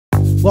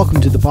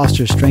Welcome to the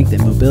Posture Strength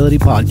and Mobility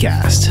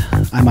Podcast.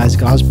 I'm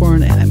Isaac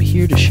Osborne, and I'm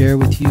here to share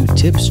with you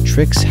tips,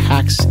 tricks,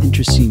 hacks,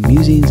 interesting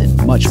musings,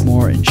 and much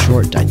more in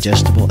short,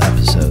 digestible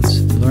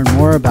episodes. To learn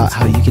more about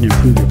how you can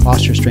improve your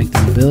posture strength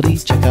and mobility,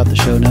 check out the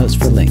show notes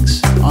for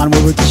links.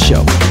 Onward with the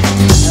show.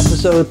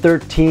 Episode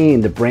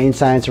 13, The Brain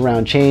Science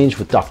Around Change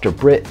with Dr.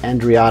 Britt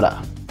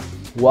Andreatta.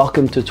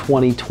 Welcome to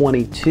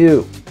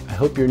 2022. I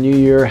hope your new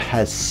year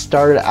has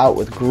started out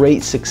with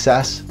great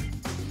success.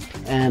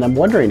 And I'm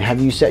wondering,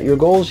 have you set your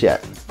goals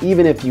yet?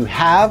 Even if you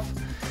have,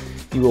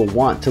 you will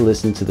want to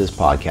listen to this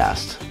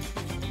podcast.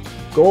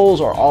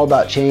 Goals are all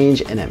about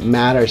change, and it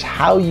matters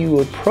how you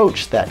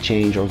approach that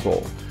change or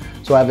goal.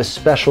 So I have a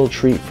special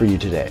treat for you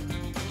today.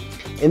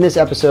 In this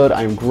episode,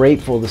 I'm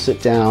grateful to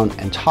sit down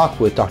and talk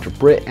with Dr.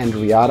 Britt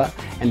Andreatta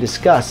and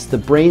discuss the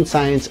brain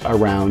science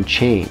around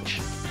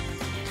change.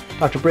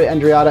 Dr. Britt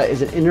Andreatta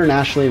is an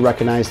internationally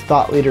recognized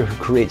thought leader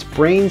who creates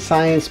brain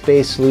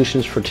science-based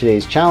solutions for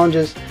today's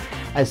challenges.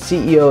 As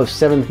CEO of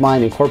Seventh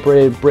Mind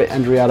Incorporated, Britt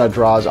Andreatta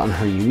draws on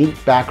her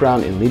unique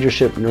background in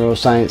leadership,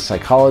 neuroscience,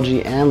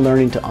 psychology, and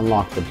learning to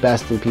unlock the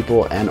best in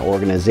people and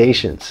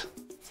organizations.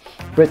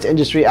 Britt's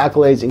industry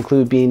accolades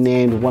include being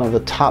named one of the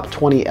top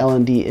 20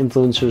 L&D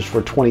influencers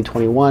for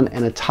 2021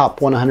 and a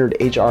top 100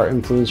 HR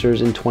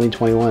influencers in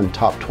 2021,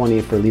 top 20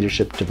 for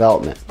leadership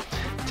development.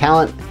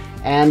 Talent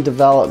and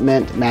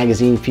Development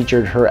magazine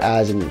featured her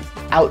as an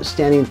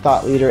outstanding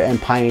thought leader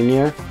and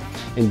pioneer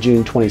in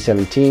June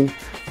 2017.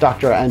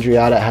 Dr.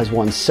 Andreatta has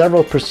won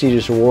several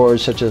prestigious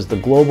awards, such as the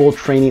Global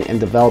Training and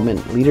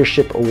Development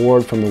Leadership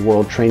Award from the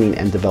World Training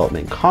and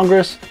Development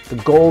Congress, the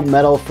Gold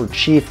Medal for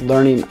Chief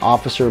Learning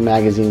Officer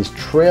magazine's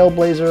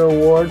Trailblazer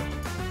Award.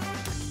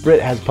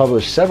 Britt has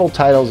published several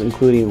titles,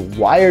 including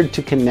Wired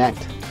to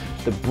Connect,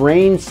 The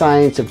Brain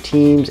Science of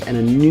Teams, and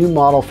a new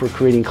model for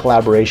creating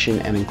collaboration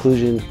and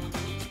inclusion,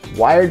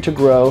 Wired to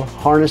Grow,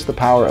 Harness the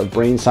Power of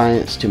Brain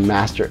Science to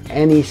Master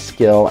Any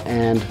Skill,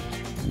 and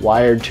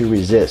Wired to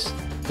Resist,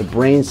 The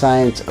Brain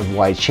Science of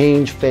Why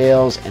Change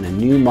Fails, and a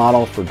new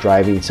model for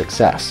driving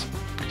success.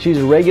 She's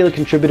a regular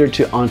contributor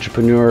to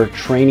Entrepreneur,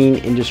 Training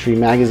Industry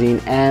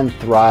Magazine, and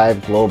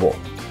Thrive Global.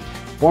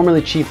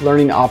 Formerly Chief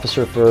Learning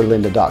Officer for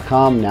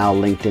lynda.com, now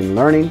LinkedIn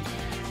Learning,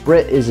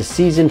 Britt is a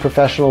seasoned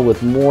professional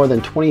with more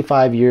than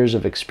 25 years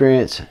of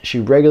experience. She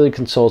regularly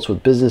consults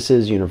with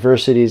businesses,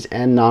 universities,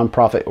 and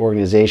nonprofit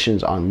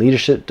organizations on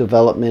leadership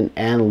development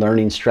and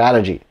learning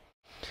strategy.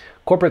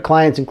 Corporate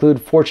clients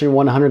include Fortune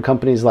 100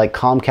 companies like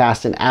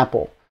Comcast and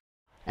Apple,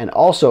 and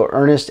also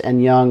Ernst &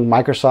 Young,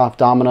 Microsoft,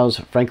 Domino's,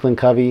 Franklin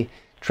Covey,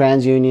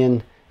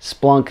 TransUnion,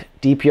 Splunk,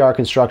 DPR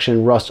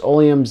Construction,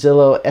 Rust-Oleum,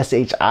 Zillow,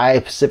 SHI,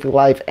 Pacific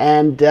Life,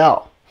 and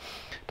Dell.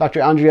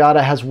 Dr.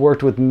 Andreatta has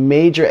worked with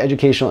major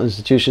educational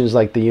institutions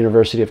like the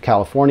University of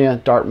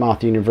California,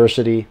 Dartmouth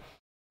University,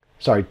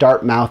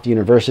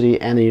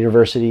 and the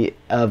University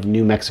of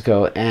New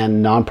Mexico,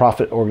 and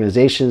nonprofit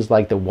organizations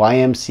like the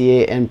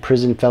YMCA and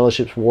Prison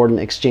Fellowships Warden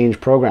Exchange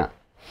Program.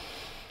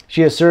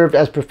 She has served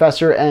as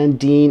professor and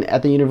dean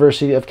at the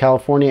University of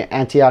California,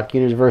 Antioch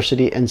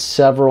University, and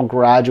several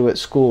graduate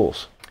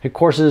schools. Her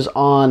courses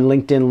on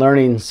LinkedIn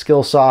Learning,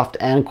 Skillsoft,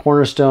 and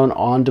Cornerstone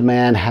On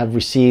Demand have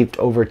received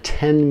over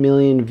 10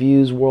 million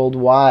views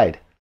worldwide.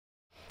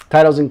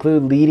 Titles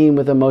include Leading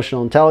with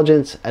Emotional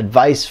Intelligence,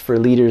 Advice for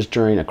Leaders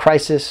During a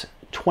Crisis,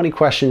 20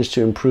 Questions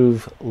to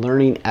Improve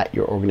Learning at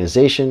Your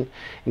Organization,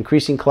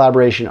 Increasing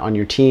Collaboration on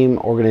Your Team,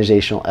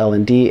 Organizational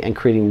L&D, and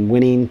Creating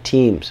Winning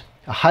Teams.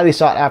 A highly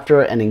sought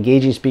after and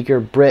engaging speaker,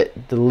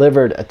 Britt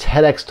delivered a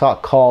TEDx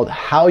talk called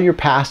How Your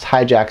Past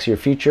Hijacks Your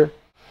Future.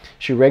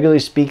 She regularly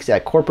speaks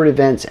at corporate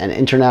events and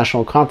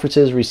international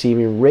conferences,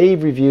 receiving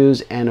rave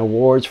reviews and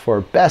awards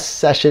for Best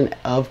Session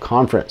of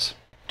Conference.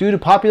 Due to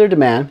popular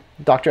demand,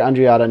 Dr.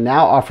 Andreatta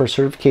now offers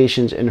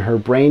certifications in her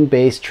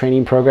brain-based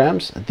training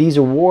programs. These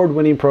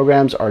award-winning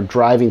programs are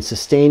driving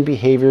sustained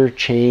behavior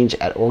change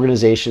at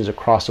organizations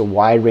across a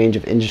wide range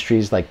of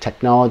industries like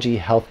technology,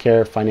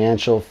 healthcare,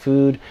 financial,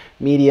 food,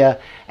 media,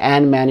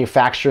 and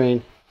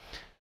manufacturing.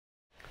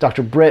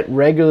 Dr. Britt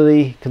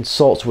regularly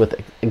consults with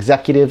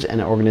executives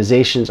and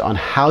organizations on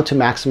how to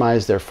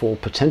maximize their full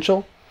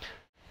potential.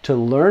 To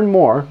learn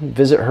more,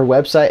 visit her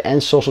website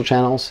and social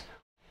channels.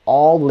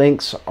 All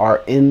links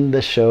are in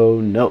the show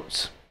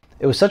notes.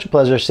 It was such a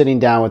pleasure sitting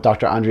down with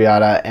Dr.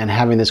 Andreatta and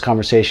having this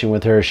conversation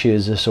with her. She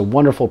is just a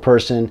wonderful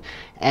person,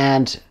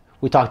 and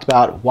we talked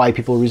about why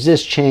people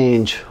resist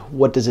change,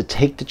 what does it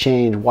take to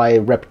change, why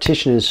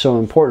repetition is so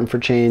important for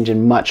change,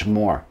 and much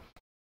more.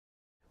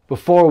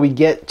 Before we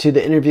get to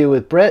the interview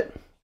with Britt,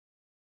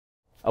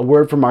 a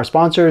word from our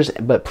sponsors,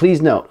 but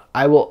please note,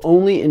 I will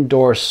only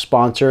endorse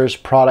sponsors,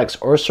 products,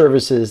 or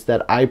services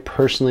that I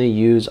personally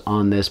use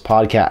on this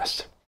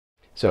podcast.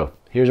 So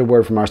here's a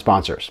word from our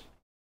sponsors.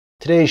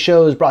 Today's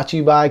show is brought to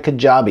you by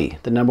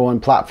Kajabi, the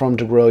 #1 platform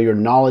to grow your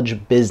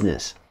knowledge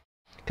business.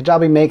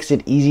 Kajabi makes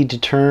it easy to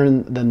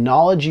turn the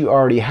knowledge you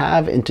already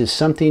have into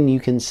something you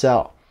can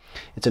sell.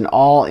 It's an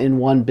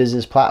all-in-one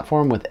business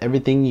platform with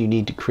everything you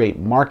need to create,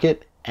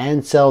 market,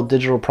 and sell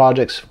digital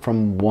projects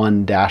from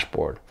one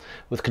dashboard.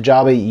 With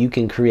Kajabi, you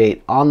can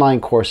create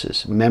online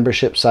courses,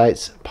 membership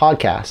sites,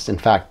 podcasts. In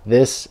fact,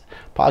 this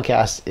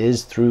podcast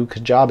is through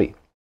Kajabi.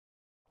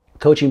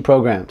 Coaching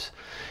programs.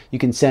 You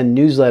can send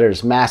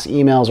newsletters, mass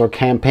emails, or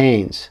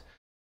campaigns.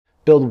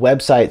 Build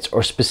websites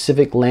or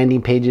specific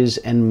landing pages,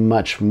 and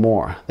much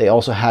more. They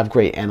also have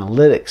great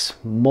analytics,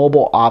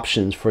 mobile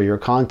options for your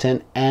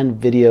content, and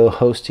video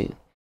hosting.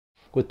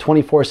 With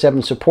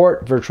 24/7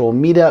 support, virtual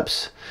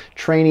meetups,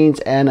 trainings,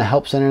 and a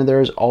help center,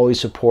 there is always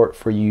support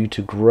for you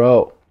to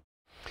grow.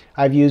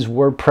 I've used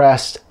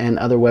WordPress and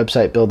other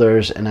website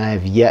builders, and I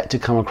have yet to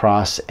come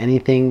across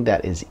anything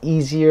that is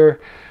easier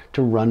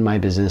to run my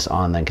business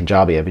on than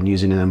Kajabi. I've been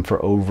using them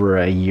for over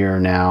a year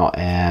now,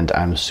 and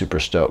I'm super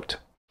stoked.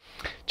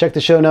 Check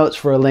the show notes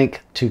for a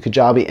link to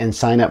Kajabi and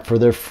sign up for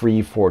their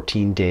free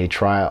 14-day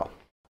trial.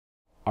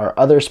 Our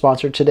other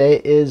sponsor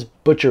today is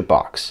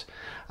ButcherBox.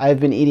 I have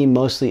been eating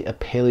mostly a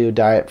paleo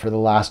diet for the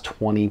last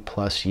 20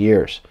 plus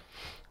years.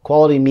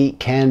 Quality meat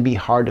can be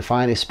hard to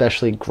find,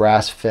 especially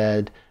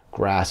grass-fed,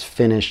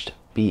 grass-finished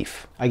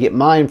beef. I get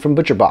mine from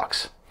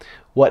ButcherBox.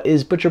 What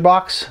is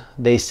ButcherBox?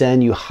 They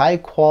send you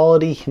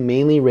high-quality,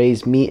 humanely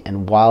raised meat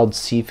and wild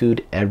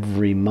seafood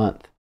every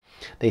month.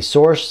 They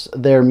source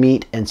their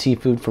meat and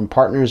seafood from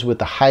partners with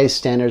the highest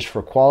standards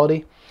for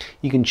quality.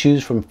 You can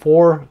choose from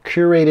 4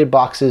 curated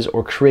boxes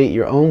or create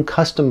your own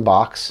custom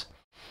box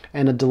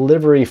and a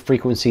delivery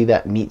frequency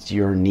that meets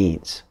your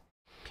needs.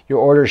 Your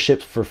order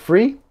ships for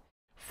free,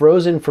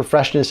 frozen for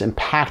freshness, and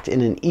packed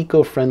in an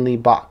eco-friendly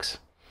box.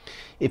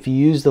 If you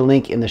use the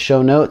link in the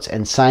show notes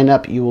and sign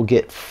up, you will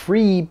get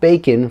free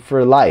bacon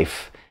for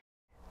life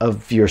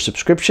of your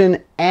subscription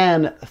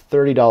and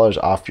 $30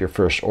 off your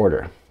first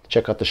order.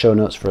 Check out the show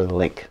notes for the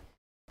link.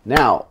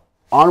 Now,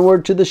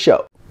 onward to the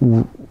show.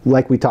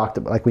 Like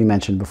we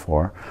mentioned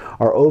before,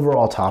 our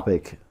overall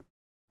topic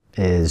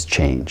is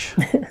change.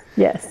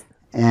 Yes.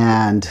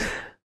 And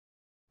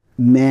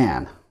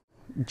man,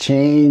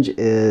 change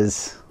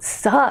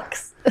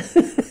sucks.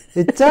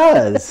 It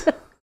does.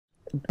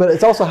 But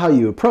it's also how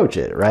you approach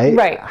it, right?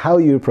 Right. How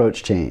you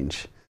approach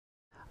change.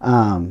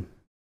 And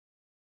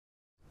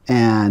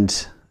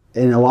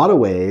in a lot of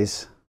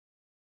ways,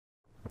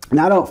 and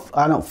I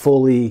don't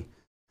fully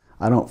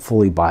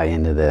buy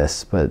into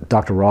this, but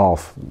Dr.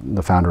 Rolf,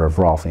 the founder of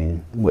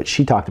Rolfing, what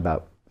she talked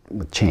about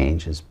with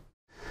change is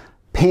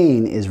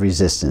pain is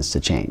resistance to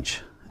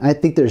change. And I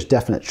think there's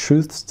definite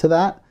truths to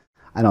that.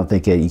 I don't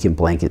think you can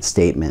blanket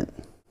statement,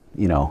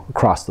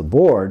 across the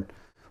board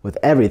with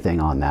everything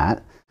on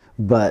that.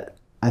 But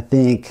I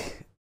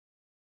think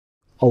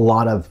a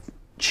lot of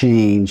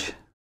change,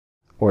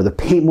 or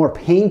more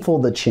painful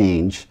the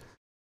change,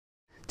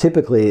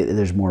 typically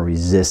there's more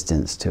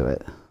resistance to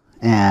it.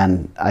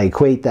 And I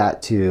equate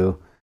that to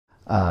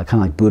kind of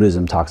like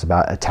Buddhism talks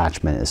about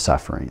attachment is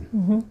suffering,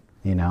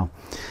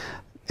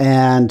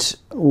 And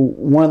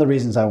one of the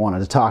reasons I wanted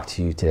to talk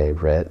to you today,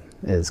 Britt,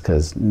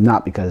 is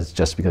not because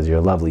you're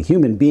a lovely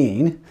human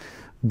being,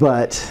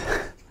 but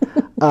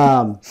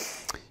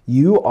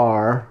you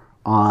are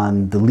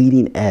on the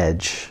leading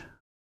edge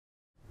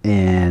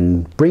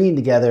in bringing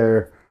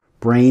together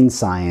brain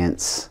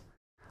science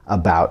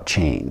about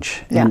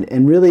change,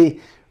 and really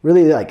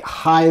like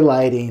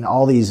highlighting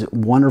all these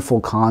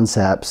wonderful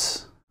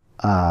concepts,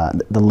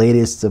 the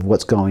latest of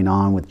what's going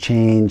on with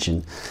change.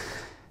 And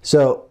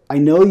so I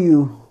know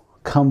you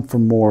come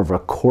from more of a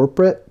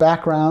corporate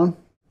background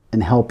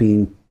in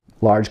helping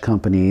large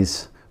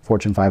companies,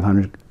 Fortune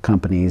 500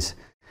 companies,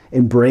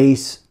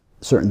 embrace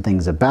certain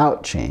things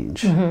about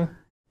change.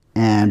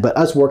 Mm-hmm. But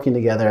us working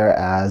together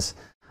as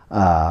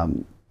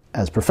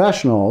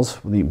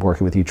professionals,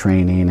 working with you,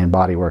 training and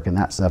body work and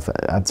that stuff,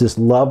 I've just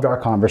loved our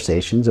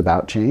conversations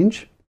about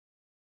change.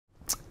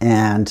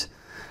 And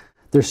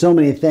there's so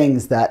many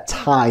things that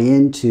tie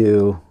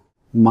into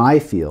my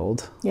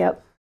field.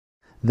 Yep.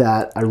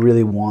 That I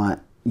really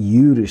want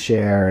you to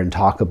share and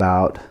talk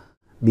about,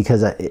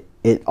 because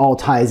it all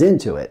ties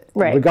into it,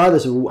 right,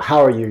 regardless of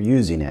how you're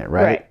using it,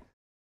 right?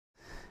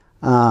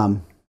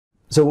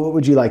 So what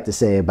would you like to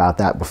say about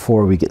that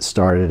before we get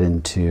started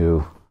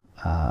into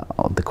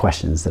all the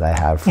questions that I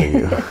have for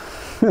you?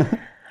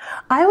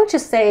 I would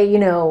just say,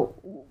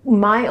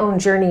 my own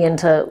journey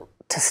into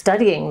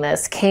studying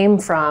this came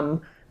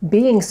from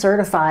being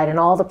certified in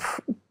all the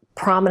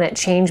prominent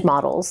change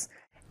models,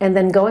 and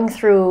then going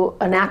through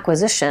an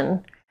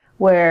acquisition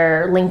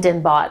where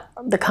LinkedIn bought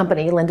the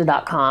company,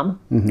 lynda.com,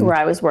 mm-hmm. where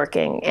I was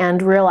working,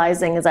 and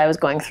realizing as I was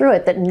going through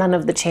it that none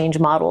of the change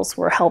models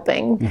were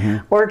helping mm-hmm.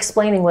 or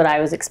explaining what I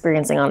was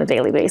experiencing on a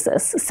daily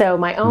basis. So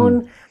my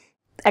own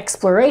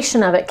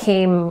exploration of it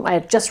I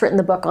had just written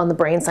the book on the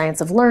brain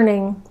science of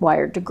learning,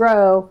 Wired to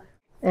Grow,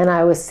 and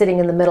I was sitting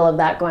in the middle of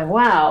that going,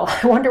 wow,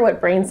 I wonder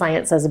what brain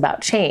science says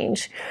about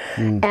change.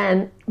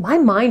 And my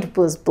mind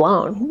was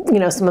blown.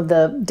 Some of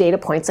the data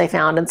points I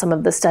found and some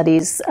of the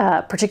studies,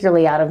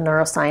 particularly out of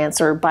neuroscience,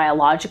 are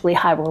biologically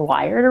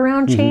hardwired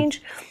around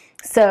change.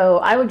 So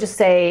I would just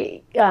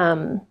say,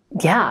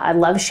 yeah, I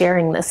love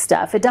sharing this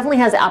stuff. It definitely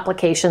has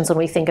applications when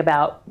we think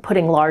about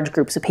putting large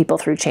groups of people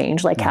through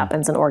change, like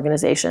happens in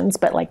organizations.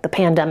 But like the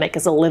pandemic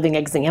is a living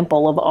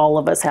example of all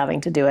of us having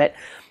to do it.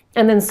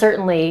 And then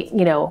certainly,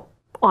 you know,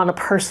 on a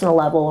personal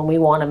level, when we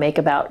want to make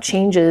about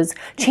changes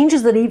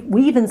that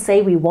we even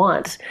say we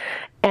want,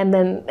 and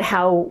then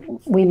how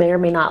we may or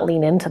may not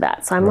lean into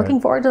that. So I'm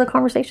looking forward to the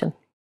conversation.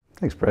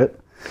 Thanks, Britt.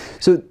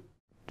 So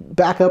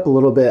back up a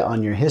little bit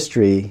on your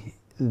history.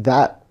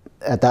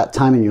 At that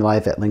time in your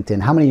life at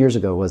LinkedIn, how many years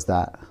ago was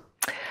that?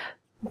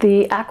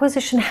 The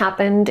acquisition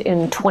happened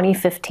in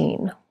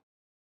 2015.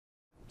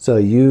 So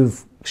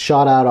you've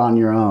shot out on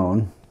your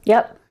own.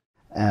 Yep.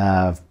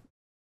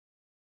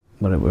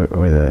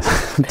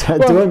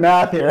 Doing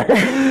math here.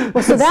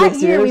 Well, so that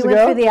year we went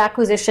through the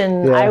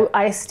acquisition. Yeah.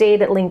 I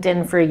stayed at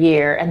LinkedIn for a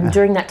year, and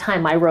during that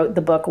time I wrote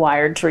the book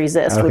Wired to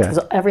Resist, which was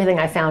everything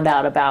I found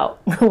out about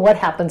what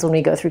happens when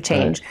we go through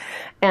change.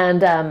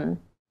 Right.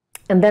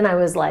 And then I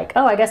was like,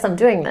 oh, I guess I'm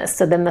doing this.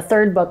 So then the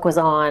third book was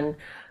on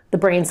the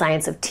brain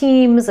science of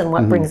teams and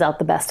what brings out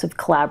the best of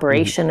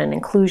collaboration and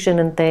inclusion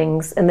and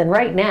things. And then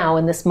right now,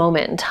 in this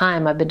moment in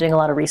time, I've been doing a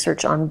lot of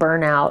research on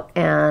burnout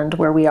and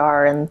where we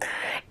are in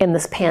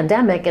this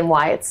pandemic and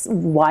why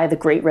the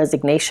Great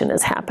Resignation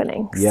is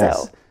happening.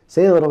 Yes. So,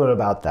 say a little bit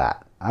about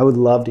that. I would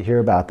love to hear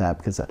about that,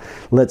 because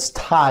let's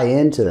tie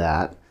into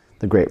that,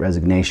 the Great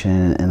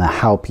Resignation, and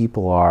how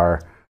people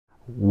are.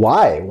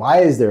 Why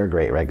is there a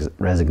Great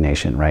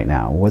Resignation right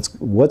now?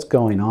 What's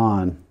going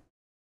on?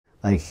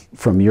 Like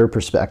from your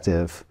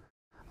perspective,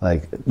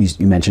 like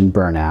you mentioned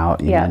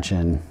burnout. You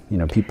mentioned, you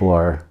know, people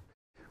are.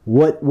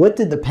 What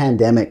did the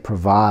pandemic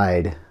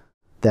provide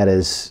that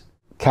has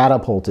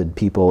catapulted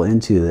people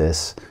into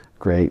this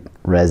Great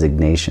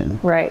Resignation?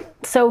 Right.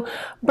 So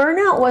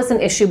burnout was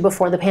an issue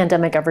before the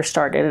pandemic ever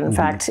started. In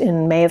fact,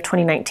 in May of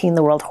 2019,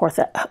 the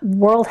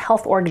World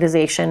Health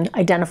Organization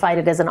identified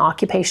it as an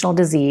occupational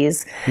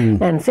disease,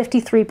 and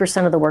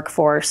 53% of the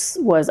workforce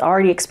was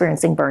already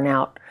experiencing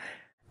burnout.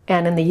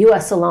 And in the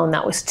US alone,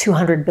 that was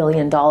 $200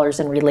 billion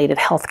in related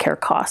healthcare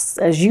costs.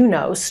 As you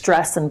know,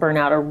 stress and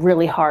burnout are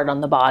really hard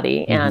on the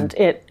body, and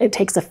it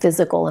takes a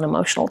physical and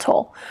emotional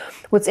toll.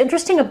 What's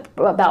interesting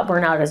about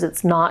burnout is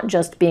it's not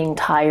just being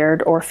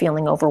tired or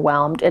feeling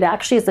overwhelmed. It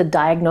actually is a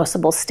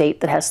diagnosable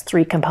state that has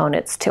three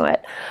components to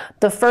it.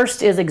 The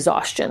first is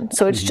exhaustion.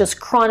 So it's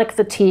just chronic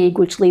fatigue,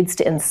 which leads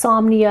to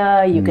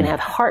insomnia. You can have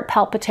heart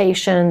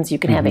palpitations. You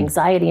can have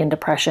anxiety and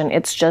depression.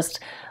 It's just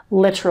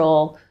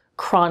literal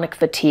chronic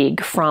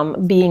fatigue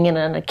from being in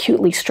an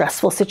acutely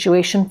stressful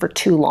situation for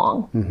too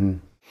long.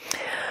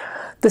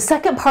 The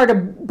second part of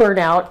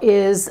burnout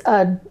is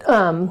a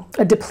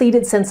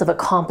depleted sense of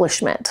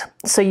accomplishment.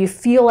 So you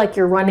feel like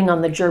you're running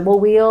on the gerbil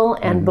wheel,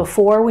 and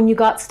before, when you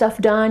got stuff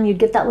done, you'd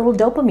get that little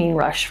dopamine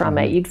rush from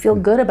it. You'd feel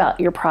good about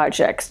your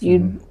projects.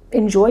 You'd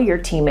enjoy your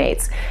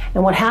teammates.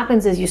 And what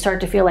happens is you start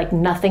to feel like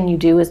nothing you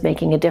do is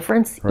making a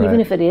difference. Even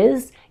if it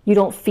is, you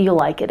don't feel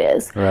like it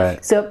is.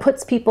 So it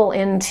puts people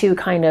into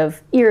kind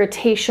of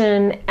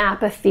irritation,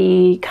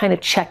 apathy, kind of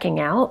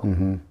checking out.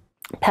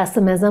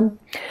 Pessimism.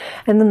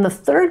 And then the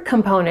third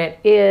component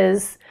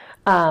is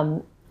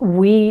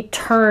we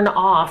turn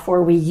off,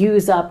 or we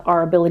use up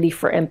our ability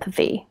for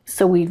empathy.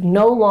 So we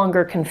no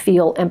longer can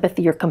feel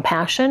empathy or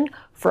compassion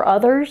for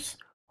others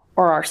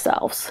or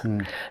ourselves.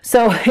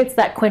 So it's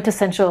that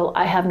quintessential,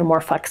 I have no more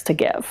fucks to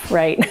give,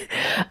 right?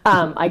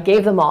 I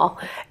gave them all.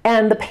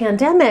 And the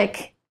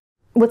pandemic,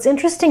 what's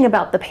interesting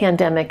about the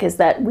pandemic is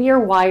that we are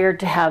wired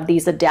to have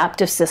these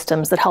adaptive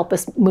systems that help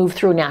us move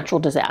through a natural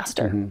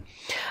disaster.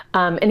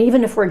 And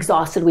even if we're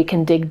exhausted, we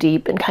can dig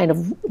deep and kind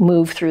of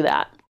move through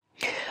that.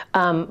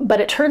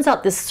 But it turns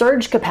out this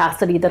surge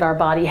capacity that our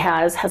body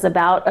has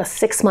about a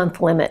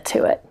 6-month limit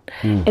to it.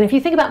 And if you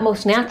think about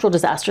most natural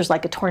disasters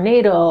like a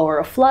tornado or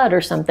a flood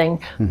or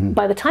something,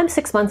 by the time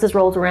 6 months is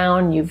rolled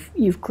around,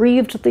 you've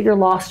grieved your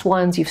lost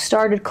ones, you've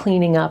started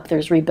cleaning up,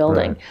 there's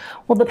rebuilding.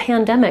 Well, the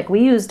pandemic,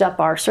 we used up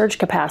our surge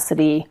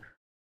capacity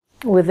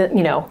with it,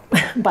 you know,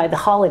 by the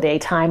holiday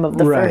time of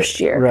the first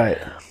year.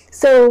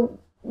 So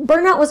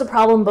burnout was a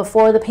problem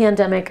before the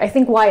pandemic. I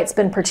think why it's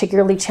been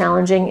particularly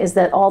challenging is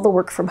that all the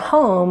work from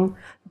home,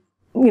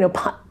 you know,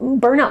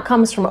 burnout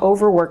comes from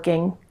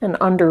overworking and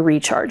under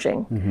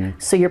recharging.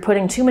 So you're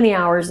putting too many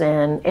hours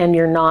in and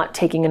you're not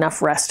taking enough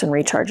rest and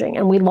recharging.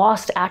 And we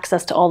lost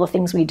access to all the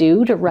things we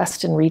do to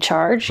rest and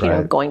recharge, you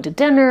know, going to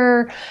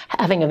dinner,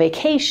 having a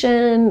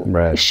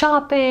vacation,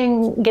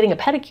 shopping, getting a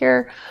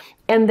pedicure.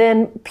 And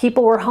then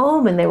people were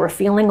home and they were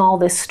feeling all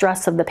this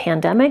stress of the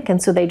pandemic,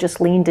 and so they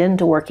just leaned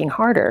into working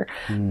harder.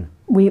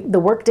 The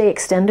workday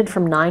extended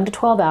from 9 to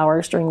 12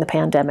 hours during the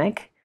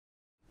pandemic.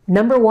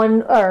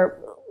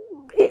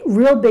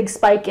 Real big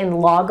spike in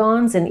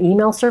logons and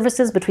email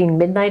services between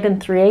midnight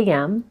and 3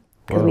 a.m.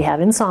 because we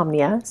have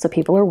insomnia, so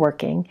people are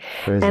working.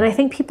 And I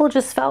think people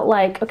just felt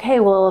like,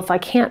 okay, well, if I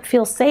can't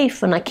feel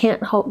safe and I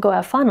can't go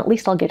have fun, at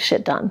least I'll get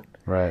shit done.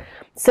 Right.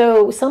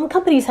 So some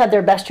companies had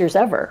their best years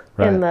ever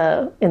in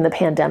the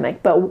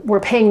pandemic, but we're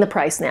paying the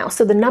price now.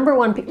 So the number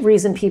one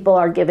reason people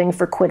are giving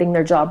for quitting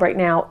their job right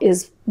now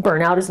is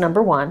burnout is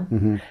number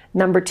one.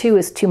 Number two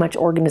is too much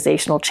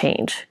organizational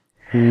change.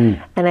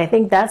 And I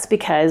think that's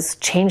because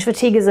change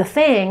fatigue is a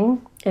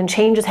thing, and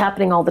change is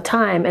happening all the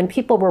time, and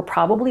people were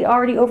probably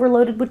already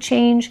overloaded with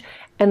change.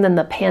 And then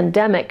the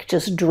pandemic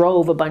just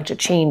drove a bunch of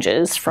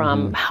changes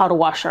from how to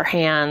wash our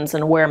hands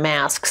and wear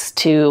masks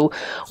to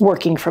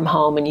working from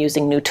home and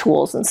using new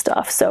tools and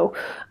stuff. So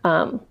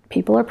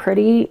people are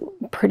pretty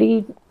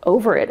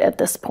over it at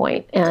this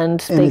point.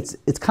 And it's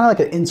kind of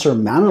like an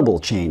insurmountable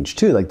change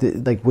too. Like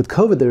with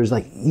COVID, there's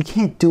like, you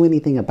can't do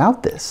anything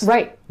about this.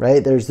 Right.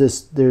 There's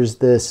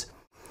this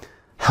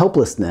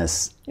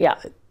helplessness. Yeah.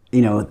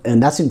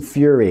 And that's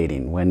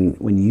infuriating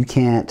when you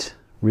can't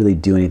really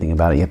do anything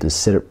about it. You have to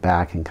sit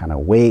back and kind of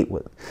wait,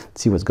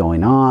 see what's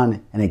going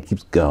on, and it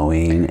keeps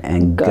going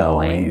and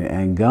going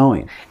and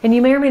going. And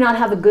you may or may not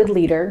have a good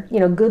leader.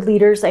 Good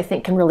leaders, I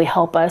think, can really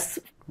help us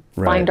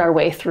find our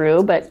way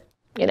through, but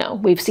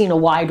we've seen a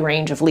wide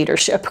range of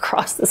leadership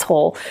across this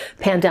whole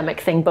pandemic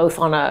thing, both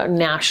on a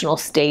national,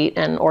 state,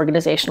 and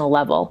organizational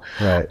level.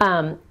 Right.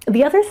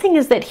 The other thing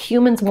is that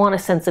humans want a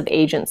sense of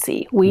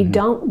agency. We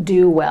don't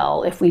do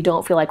well if we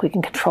don't feel like we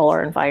can control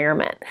our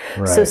environment.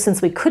 Right. So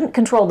since we couldn't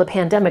control the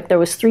pandemic, there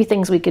was three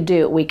things we could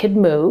do. We could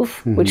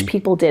move, which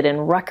people did in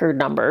record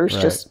numbers,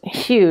 just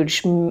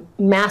huge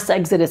mass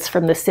exodus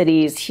from the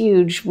cities,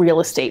 huge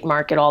real estate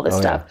market, all this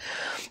stuff.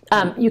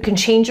 You can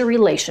change a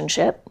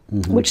relationship,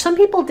 which some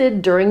people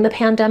did during the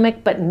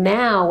pandemic, but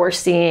now we're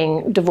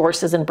seeing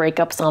divorces and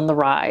breakups on the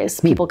rise.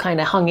 People kind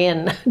of hung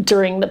in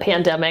during the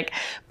pandemic,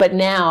 but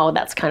now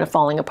that's kind of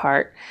falling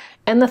apart.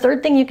 And the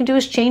third thing you can do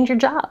is change your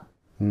job.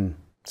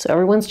 So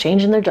everyone's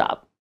changing their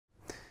job.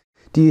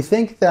 Do you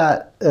think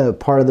that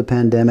part of the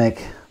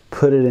pandemic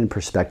put it in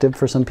perspective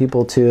for some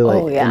people too?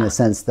 In the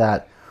sense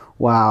that,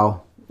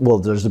 wow, well,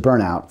 there's the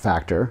burnout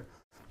factor,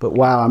 but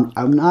wow,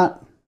 I'm not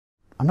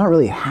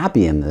really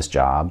happy in this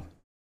job.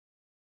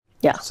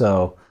 Yeah.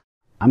 So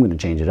I'm going to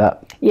change it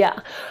up. Yeah.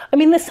 I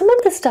mean, some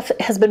of this stuff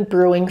has been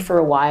brewing for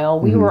a while.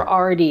 We were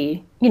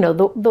already,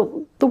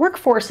 the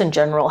workforce in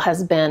general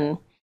has been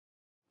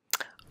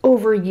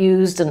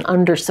overused and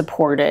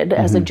undersupported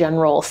as a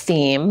general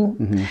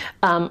theme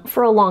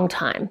for a long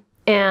time.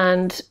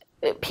 And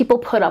people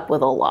put up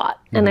with a lot.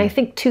 And I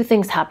think two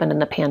things happened in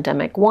the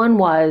pandemic. One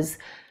was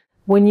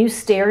when you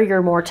stare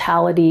your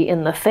mortality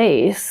in the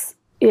face,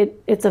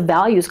 it's a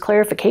values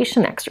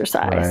clarification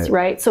exercise,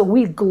 right? So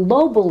we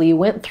globally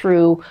went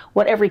through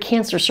what every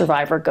cancer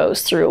survivor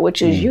goes through,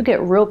 which is you get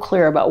real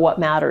clear about what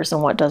matters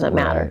and what doesn't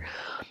matter.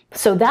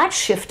 So that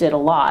shifted a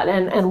lot.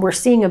 And we're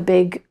seeing a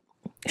big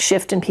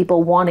shift in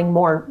people wanting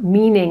more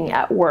meaning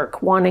at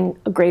work, wanting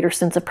a greater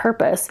sense of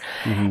purpose.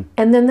 And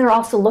then they're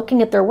also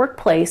looking at their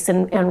workplace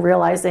and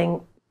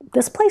realizing,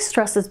 this place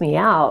stresses me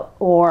out,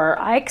 or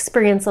I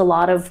experience a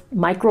lot of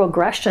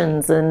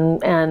microaggressions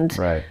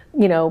and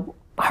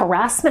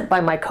harassment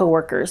by my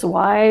coworkers.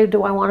 Why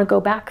do I want to go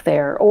back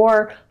there?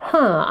 Or,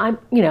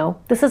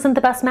 this isn't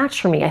the best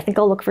match for me. I think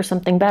I'll look for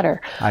something better.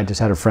 I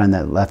just had a friend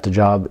that left a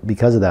job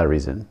because of that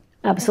reason.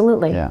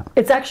 Absolutely. Yeah.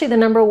 It's actually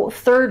the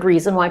third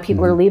reason why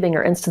people are leaving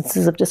are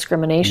instances of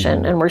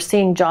discrimination. And we're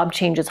seeing job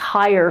changes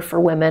higher for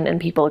women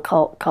and people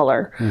of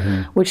color,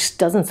 which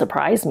doesn't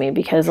surprise me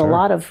because a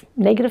lot of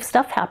negative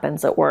stuff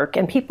happens at work.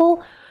 And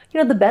people,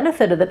 the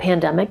benefit of the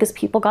pandemic is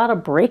people got a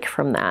break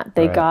from that.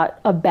 They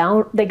got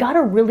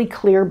a really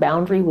clear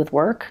boundary with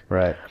work.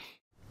 Right.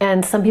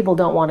 And some people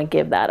don't want to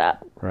give that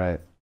up.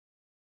 Right.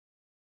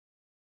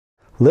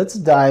 Let's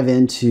dive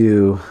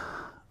into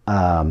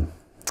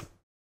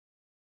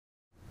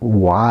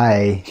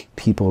why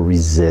people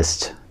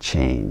resist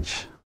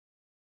change.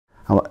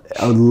 I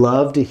would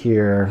love to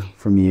hear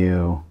from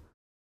you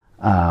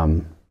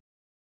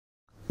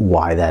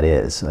why that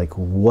is. Like,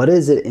 what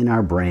is it in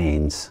our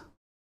brains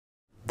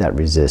that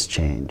resist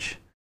change?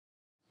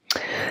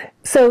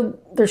 So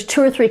there's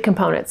two or three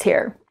components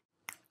here.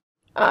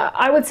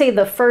 I would say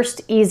the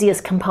first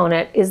easiest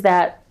component is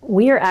that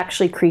we are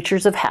actually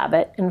creatures of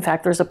habit. In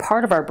fact, there's a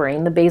part of our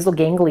brain, the basal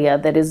ganglia,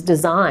 that is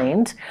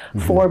designed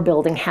for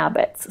building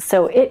habits.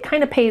 So it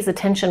kind of pays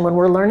attention when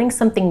we're learning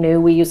something new.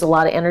 We use a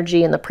lot of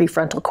energy in the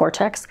prefrontal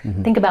cortex.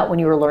 Think about when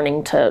you were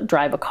learning to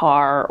drive a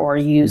car or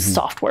use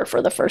software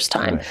for the first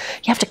time.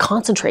 You have to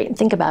concentrate and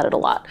think about it a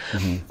lot.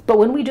 But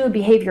when we do a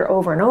behavior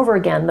over and over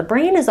again, the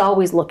brain is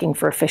always looking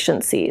for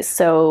efficiencies.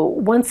 So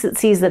once it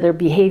sees that a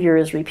behavior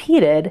is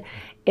repeated,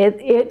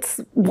 it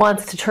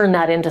wants to turn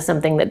that into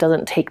something that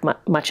doesn't take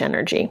much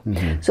energy.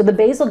 So the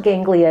basal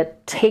ganglia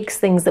takes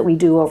things that we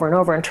do over and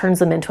over and turns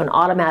them into an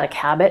automatic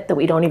habit that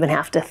we don't even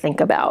have to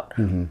think about.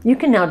 You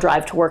can now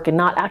drive to work and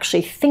not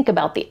actually think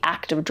about the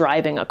act of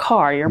driving a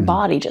car. Your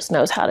body just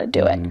knows how to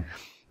do it.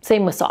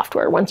 Same with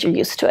software once you're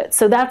used to it.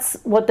 So that's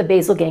what the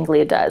basal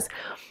ganglia does.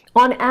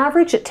 On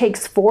average, it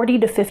takes 40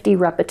 to 50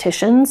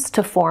 repetitions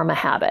to form a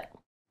habit.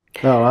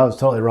 Oh, I was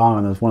totally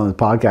wrong on one of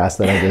the podcasts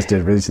that I just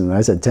did recently.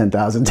 I said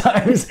 10,000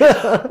 times.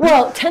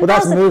 Well, 10,000. Well,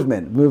 that's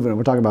movement.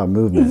 We're talking about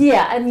movement.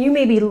 Yeah, and you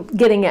may be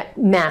getting at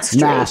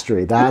mastery.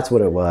 Mastery, that's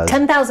what it was.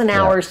 10,000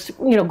 hours,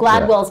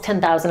 Gladwell's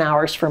 10,000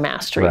 hours for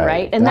mastery,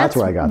 right? And that's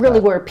where I got really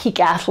that. where peak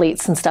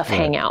athletes and stuff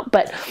hang out.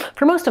 But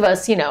for most of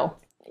us,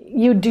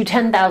 you do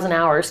 10,000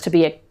 hours to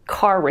be a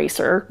car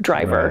racer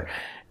driver.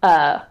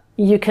 Right.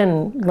 You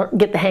can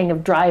get the hang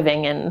of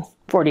driving in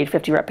 40 to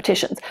 50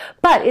 repetitions.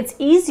 But it's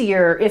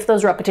easier if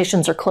those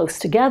repetitions are close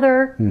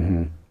together.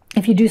 Mm-hmm.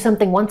 If you do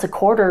something once a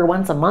quarter or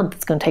once a month,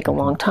 it's going to take a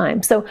long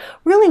time. So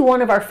really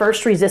one of our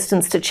first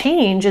resistance to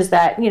change is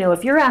that,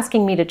 if you're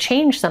asking me to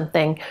change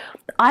something,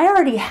 I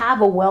already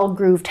have a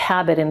well-grooved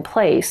habit in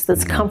place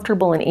that's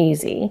comfortable and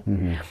easy.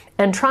 Mm-hmm.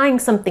 And trying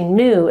something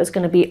new is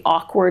going to be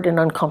awkward and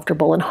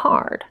uncomfortable and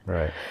hard.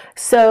 Right.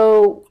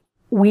 So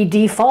we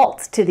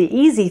default to the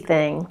easy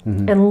thing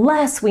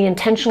unless we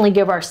intentionally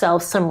give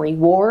ourselves some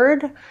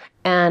reward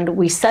and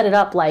we set it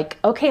up like,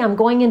 okay, I'm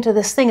going into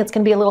this thing. It's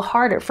going to be a little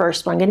hard at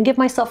first, but I'm going to give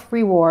myself a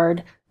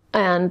reward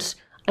and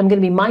I'm going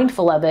to be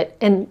mindful of it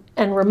and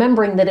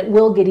remembering that it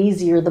will get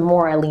easier the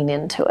more I lean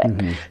into it.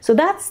 Mm-hmm. So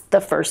that's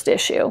the first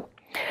issue.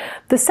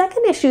 The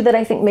second issue that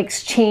I think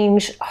makes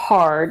change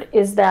hard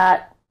is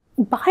that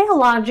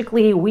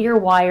biologically we are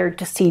wired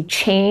to see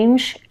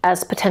change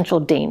as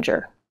potential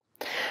danger.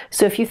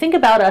 So if you think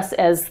about us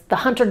as the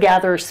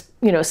hunter-gatherer,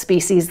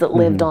 species that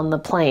lived on the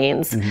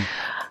plains,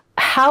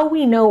 how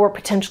we know we're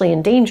potentially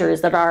in danger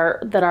is that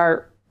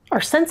our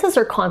senses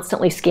are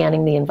constantly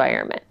scanning the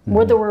environment,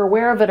 whether we're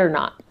aware of it or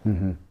not.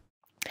 Mm-hmm.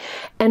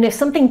 And if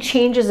something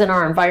changes in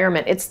our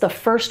environment, it's the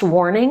first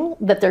warning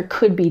that there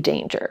could be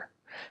danger.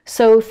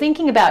 So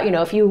thinking about,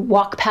 if you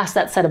walk past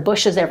that set of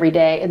bushes every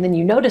day and then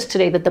you notice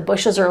today that the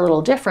bushes are a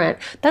little different,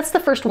 that's the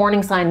first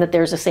warning sign that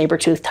there's a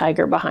saber-toothed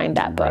tiger behind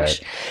that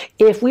bush.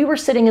 Right. If we were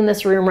sitting in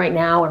this room right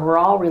now and we're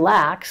all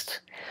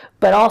relaxed,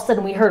 but all of a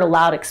sudden we heard a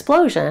loud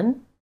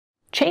explosion,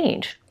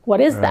 change.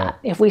 What is that?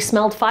 If we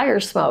smelled fire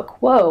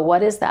smoke, whoa,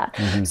 what is that?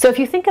 Mm-hmm. So if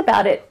you think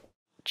about it,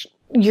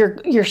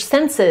 your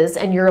senses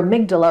and your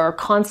amygdala are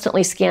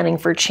constantly scanning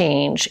for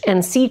change,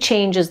 and see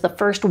change as the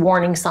first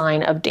warning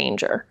sign of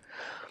danger.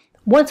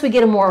 Once we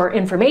get more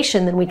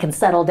information, then we can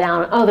settle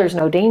down, there's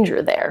no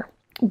danger there.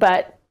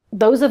 But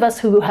those of us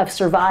who have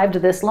survived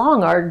this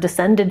long are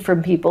descended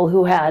from people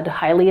who had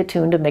highly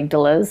attuned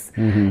amygdalas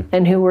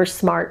and who were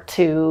smart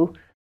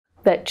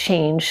that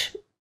change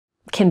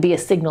can be a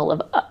signal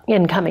of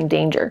incoming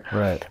danger.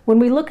 Right. When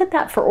we look at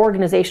that for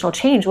organizational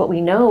change, what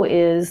we know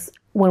is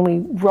when we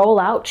roll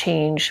out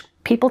change,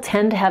 people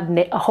tend to have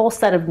a whole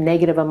set of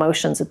negative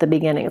emotions at the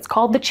beginning. It's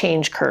called the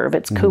change curve.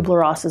 It's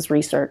Kubler-Ross's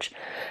research.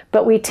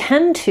 But we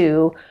tend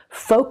to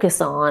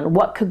focus on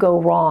what could go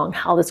wrong,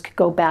 how this could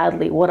go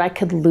badly, what I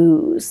could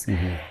lose.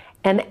 Mm-hmm.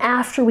 And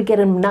after we get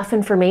enough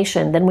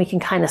information, then we can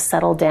kind of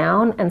settle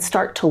down and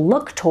start to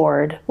look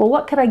toward, well,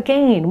 what could I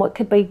gain? What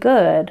could be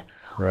good?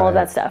 Right. All of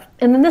that stuff.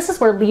 And then this is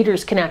where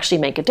leaders can actually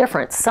make a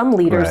difference. Some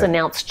leaders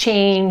announce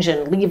change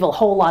and leave a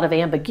whole lot of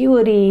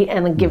ambiguity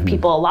and then give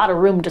people a lot of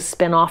room to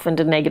spin off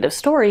into negative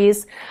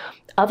stories.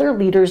 Other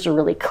leaders are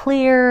really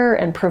clear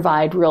and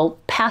provide real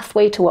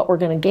pathway to what we're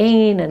going to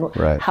gain and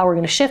how we're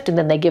going to shift. And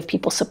then they give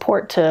people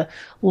support to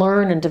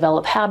learn and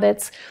develop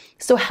habits.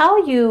 So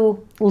how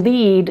you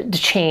lead to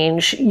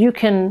change, you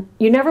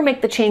never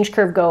make the change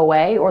curve go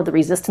away or the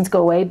resistance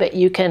go away, but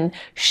you can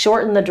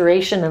shorten the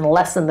duration and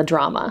lessen the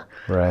drama.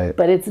 Right.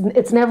 But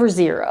it's never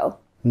zero.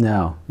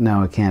 No,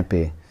 it can't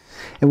be.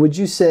 And would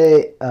you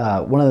say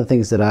one of the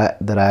things that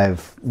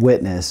I've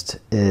witnessed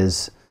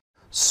is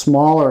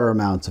smaller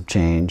amounts of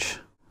change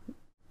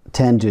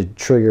tend to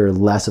trigger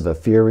less of a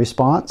fear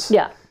response?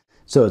 Yeah.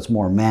 So it's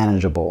more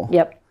manageable.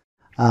 Yep.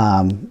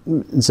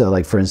 So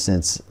like, for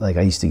instance, like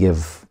I used to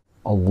give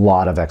a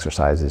lot of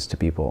exercises to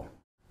people,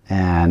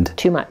 and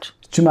too much.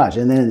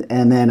 And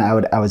then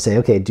I would say,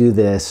 okay, do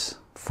this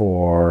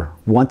for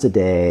once a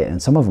day,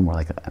 and some of them were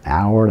like an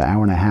hour to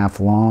hour and a half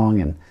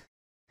long,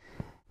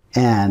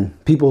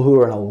 and people who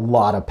are in a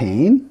lot of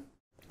pain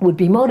would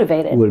be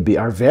motivated.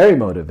 Are very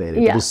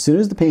motivated. Yeah. But as soon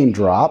as the pain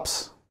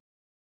drops,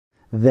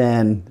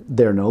 then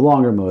they're no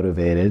longer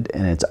motivated,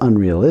 and it's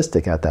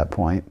unrealistic at that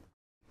point.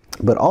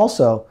 But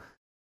also,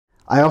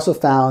 I also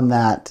found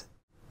that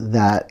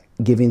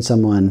giving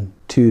someone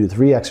 2 to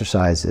 3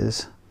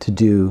 exercises to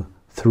do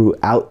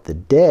throughout the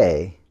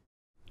day,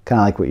 kind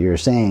of like what you were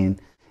saying,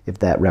 if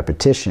that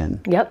repetition.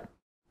 Yep.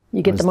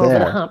 You get them over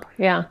the hump.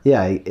 Yeah.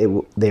 Yeah.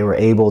 They were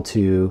able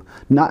to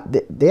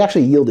they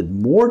actually yielded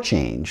more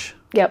change.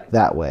 Yep.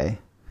 That way.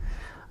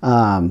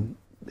 And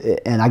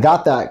I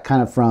got that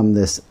kind of from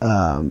this,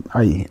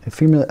 are you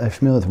familiar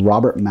with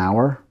Robert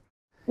Maurer?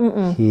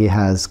 Mm-mm. He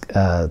has,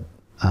 I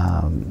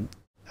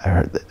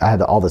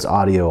had all this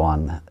audio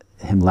on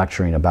him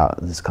lecturing about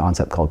this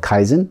concept called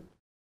Kaizen. And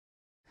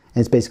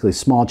it's basically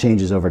small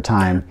changes over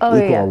time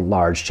equal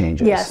large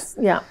changes. Yes,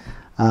 yeah.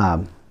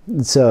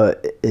 So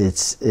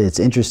it's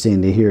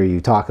interesting to hear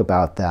you talk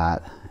about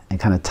that and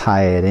kind of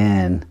tie it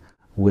in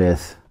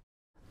with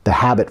the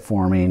habit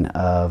forming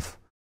of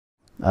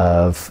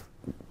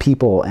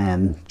people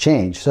and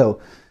change.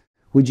 So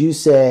would you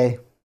say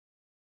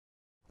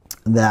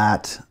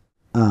that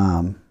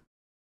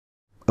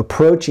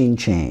approaching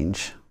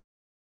change,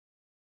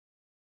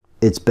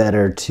 it's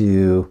better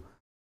to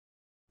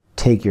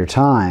take your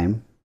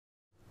time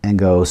and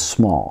go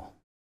small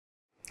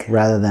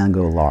rather than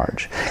go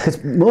large?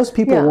 Because most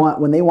people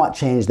when they want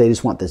change, they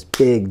just want this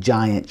big,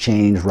 giant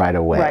change right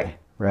away,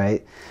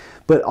 right?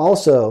 But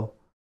also,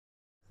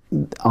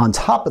 on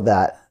top of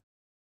that,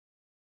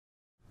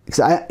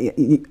 because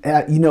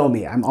you know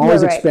me, I'm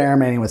always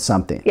experimenting with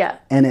something. Yeah.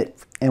 And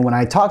when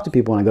I talk to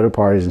people, when I go to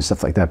parties and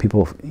stuff like that,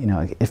 people,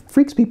 it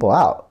freaks people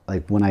out.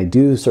 Like when I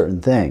do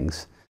certain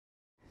things,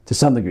 to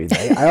some degree,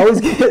 I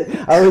always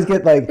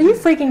get like. Are you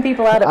freaking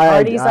people out at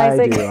parties,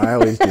 Isaac? I do. I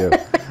always do.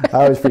 I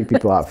always freak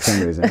people out for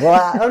some reason. Well,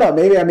 I don't know.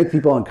 Maybe I make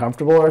people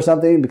uncomfortable or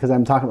something because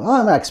I'm talking.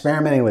 I'm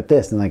experimenting with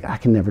this, and like I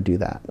can never do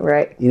that.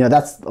 Right.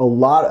 That's a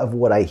lot of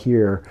what I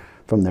hear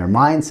from their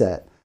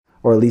mindset.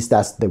 Or at least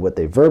that's what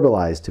they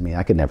verbalize to me.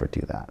 I could never do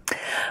that.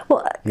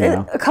 Well,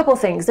 a couple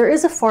things. There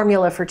is a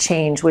formula for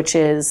change, which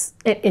is,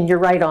 and you're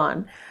right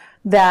on,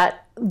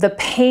 that the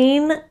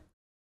pain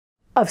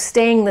of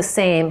staying the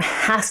same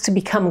has to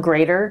become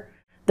greater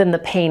than the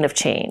pain of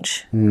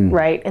change,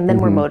 right? And then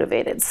we're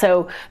motivated.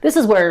 So this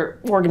is where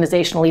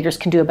organizational leaders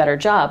can do a better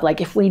job. Like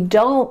if we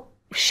don't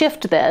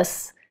shift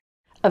this,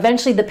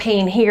 eventually the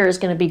pain here is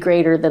going to be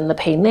greater than the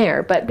pain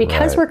there. But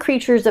because we're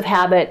creatures of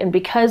habit and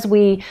because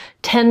we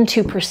tend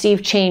to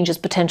perceive change as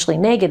potentially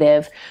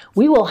negative,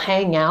 we will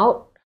hang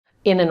out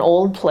in an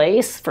old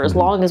place for as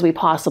long as we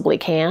possibly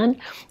can.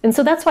 And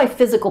so that's why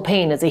physical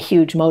pain is a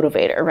huge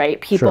motivator,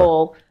 right?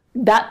 People,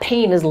 that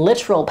pain is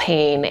literal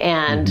pain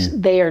and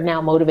they are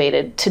now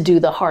motivated to do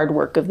the hard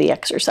work of the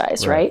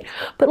exercise, right?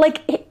 But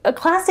like a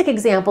classic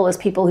example is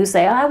people who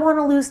say, I want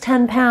to lose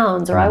 10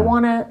 pounds or I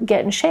want to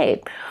get in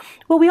shape.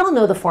 Well, we all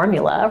know the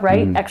formula,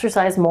 right?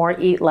 Exercise more,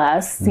 eat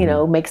less,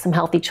 make some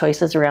healthy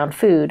choices around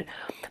food.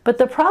 But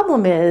the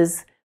problem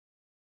is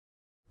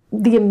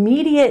the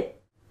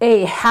immediate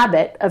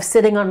habit of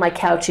sitting on my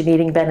couch and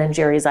eating Ben &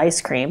 Jerry's ice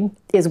cream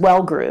is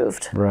well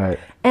grooved. Right.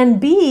 And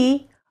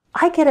B,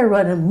 I get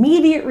an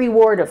immediate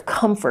reward of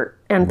comfort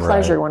and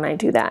pleasure when I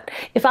do that.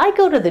 If I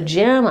go to the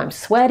gym, I'm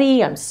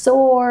sweaty, I'm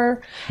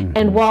sore,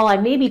 and while I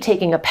may be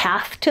taking a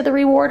path to the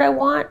reward I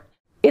want,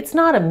 it's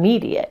not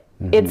immediate.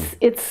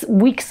 It's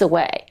weeks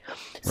away.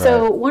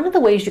 So one of the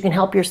ways you can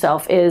help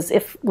yourself is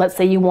if, let's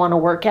say you want to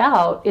work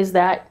out, is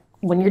that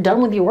when you're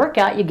done with your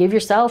workout, you give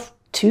yourself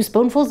 2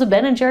 spoonfuls of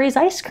Ben & Jerry's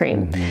ice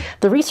cream.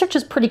 The research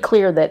is pretty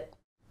clear that,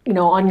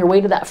 on your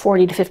way to that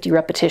 40 to 50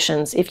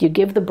 repetitions, if you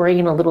give the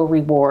brain a little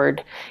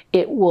reward,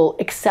 it will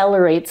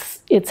accelerate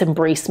its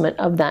embracement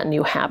of that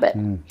new habit.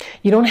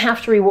 You don't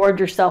have to reward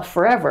yourself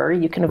forever.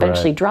 You can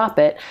eventually drop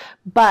it,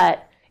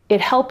 but it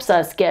helps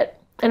us get.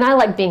 And I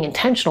like being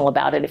intentional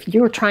about it. If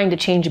you're trying to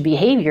change a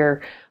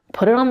behavior,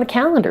 put it on the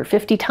calendar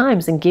 50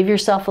 times and give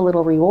yourself a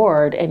little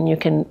reward, and you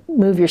can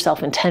move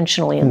yourself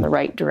intentionally in the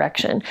right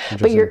direction.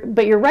 But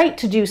you're right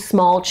to do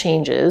small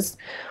changes.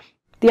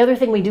 The other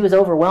thing we do is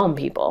overwhelm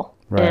people.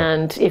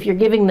 And if you're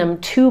giving them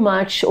too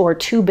much or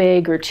too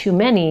big or too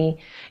many,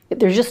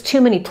 there's just too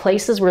many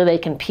places where they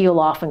can peel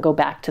off and go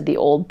back to the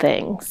old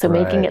thing. So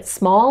making it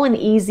small and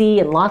easy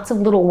and lots of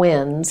little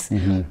wins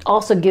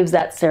also gives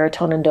that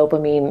serotonin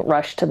dopamine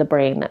rush to the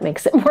brain that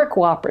makes it more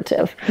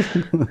cooperative.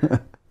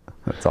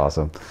 That's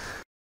awesome.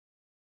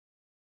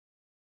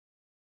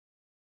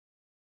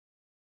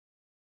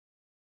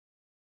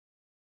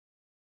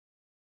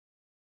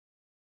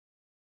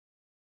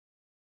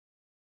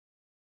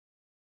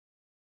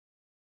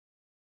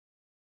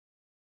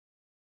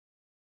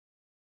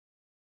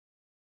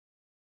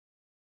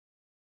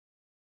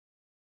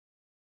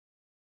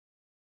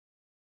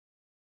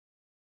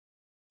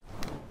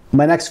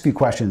 My next few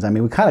questions,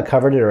 we kind of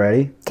covered it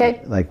already. Okay.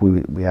 Like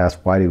we asked,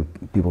 why do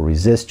people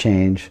resist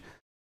change?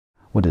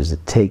 What does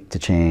it take to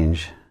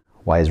change?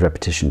 Why is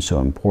repetition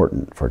so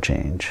important for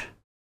change?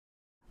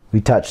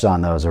 We touched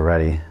on those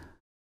already.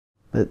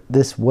 But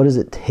what does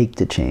it take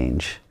to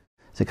change?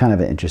 It's a kind of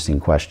an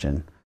interesting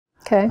question.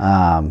 Okay.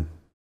 Kind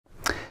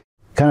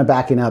of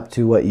backing up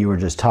to what you were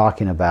just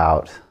talking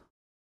about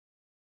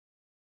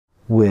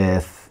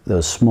with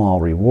those small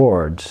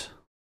rewards.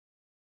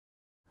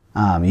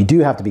 You do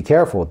have to be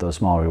careful with those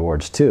small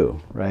rewards too,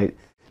 right?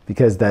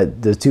 Because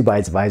those 2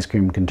 bites of ice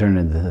cream can turn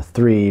into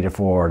 3 to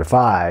 4 to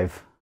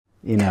 5,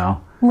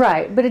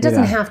 Right, but it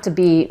doesn't have to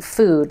be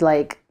food.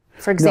 Like,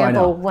 for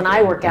example, when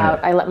I work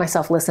out, I let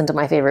myself listen to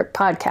my favorite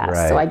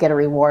podcast, so I get a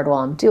reward while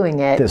I'm doing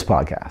it. This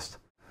podcast.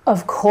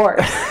 Of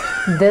course,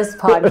 this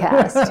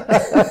podcast.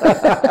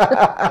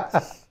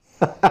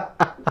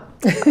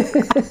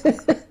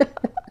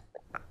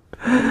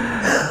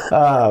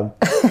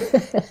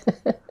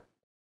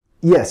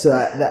 Yes,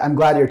 I'm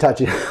glad you're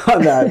touching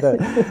on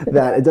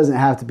that it doesn't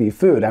have to be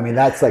food.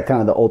 That's like kind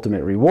of the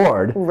ultimate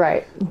reward.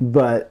 Right.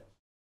 But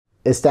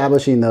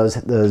establishing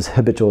those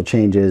habitual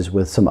changes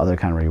with some other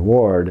kind of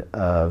reward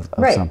of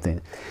something.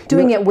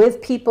 Doing it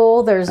with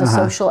people, there's a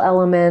social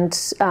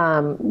element,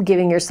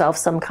 giving yourself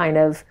some kind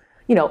of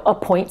a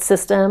point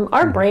system.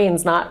 Our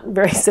brain's not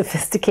very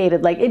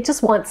sophisticated. Like, it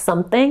just wants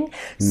something.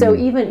 So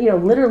even,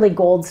 literally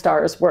gold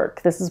stars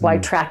work. This is why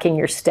tracking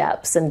your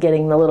steps and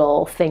getting the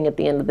little thing at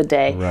the end of the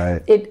day.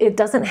 Right. It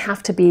doesn't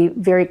have to be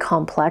very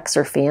complex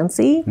or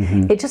fancy.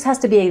 It just has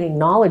to be an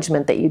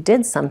acknowledgement that you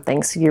did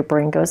something. So your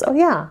brain goes, oh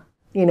yeah,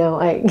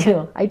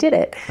 I did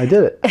it. I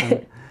did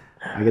it.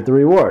 I get the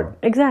reward.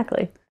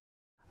 Exactly.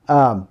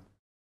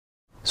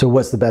 So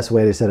what's the best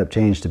way to set up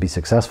change to be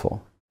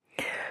successful?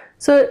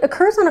 So it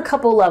occurs on a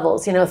couple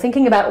levels.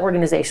 Thinking about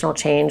organizational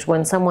change,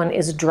 when someone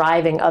is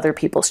driving other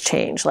people's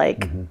change,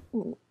 like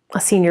a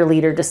senior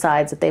leader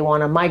decides that they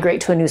want to migrate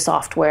to a new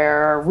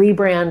software or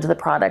rebrand the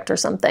product or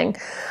something.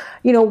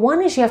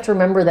 One is you have to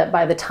remember that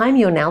by the time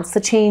you announce the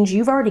change,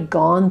 you've already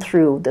gone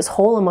through this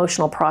whole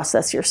emotional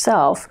process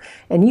yourself,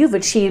 and you've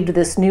achieved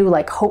this new,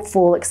 like,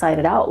 hopeful,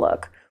 excited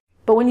outlook.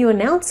 But when you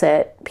announce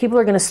it, people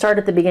are going to start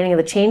at the beginning of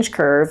the change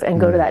curve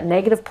and go to that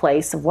negative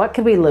place of what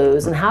could we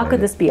lose and how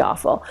could this be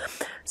awful.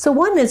 So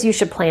one is you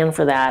should plan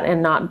for that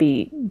and not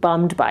be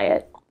bummed by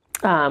it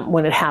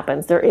when it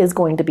happens. There is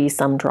going to be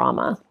some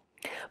drama.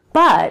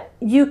 But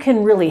you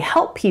can really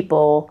help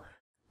people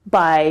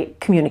by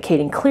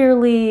communicating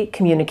clearly,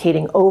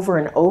 communicating over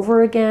and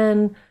over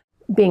again,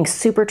 being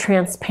super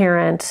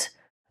transparent,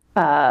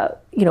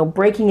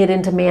 breaking it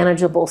into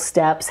manageable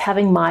steps,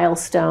 having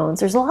milestones.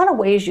 There's a lot of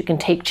ways you can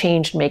take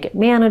change and make it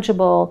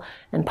manageable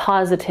and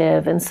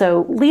positive. And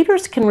so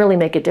leaders can really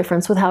make a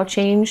difference with how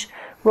change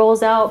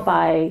rolls out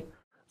by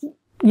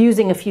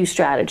using a few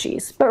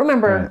strategies. But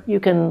remember,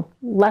 you can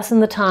lessen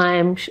the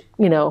time,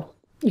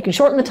 you can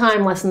shorten the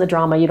time, lessen the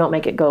drama. You don't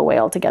make it go away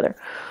altogether.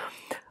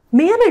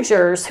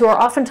 Managers, who are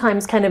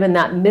oftentimes kind of in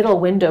that middle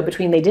window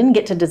between they didn't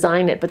get to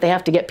design it, but they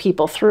have to get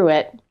people through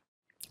it,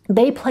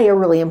 they play a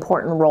really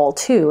important role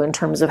too in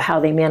terms of how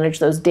they manage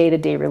those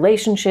day-to-day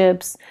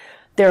relationships,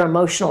 their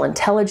emotional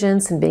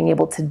intelligence and being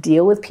able to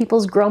deal with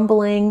people's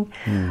grumbling,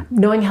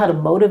 knowing how to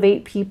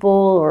motivate people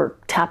or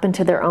tap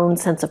into their own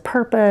sense of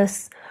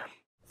purpose,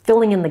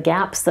 filling in the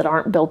gaps that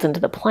aren't built into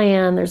the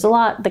plan. There's a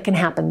lot that can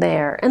happen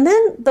there. And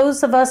then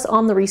those of us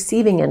on the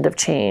receiving end of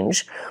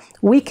change,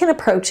 we can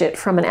approach it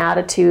from an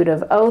attitude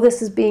of, oh,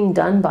 this is being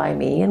done by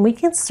me. And we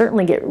can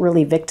certainly get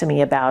really victim-y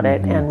about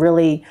it and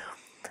really,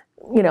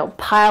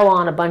 pile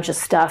on a bunch of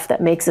stuff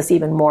that makes us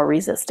even more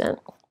resistant.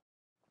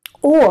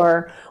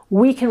 Or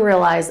we can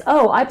realize,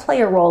 oh, I play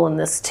a role in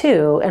this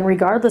too, and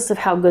regardless of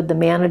how good the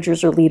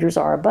managers or leaders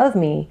are above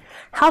me,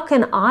 how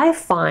can I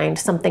find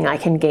something I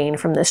can gain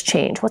from this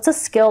change? What's a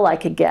skill I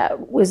could get?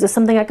 Is this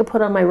something I could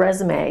put on my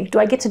resume? Do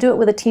I get to do it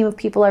with a team of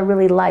people I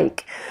really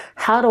like?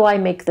 How do I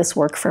make this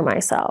work for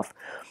myself?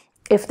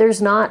 If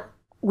there's not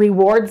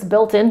rewards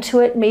built into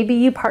it, maybe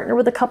you partner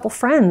with a couple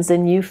friends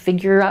and you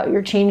figure out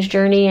your change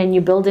journey and you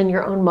build in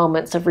your own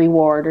moments of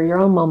reward or your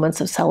own moments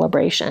of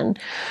celebration.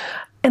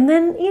 And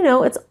then,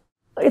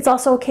 it's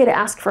also okay to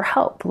ask for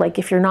help. Like,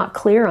 if you're not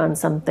clear on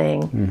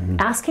something,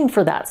 asking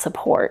for that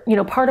support.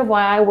 Part of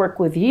why I work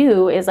with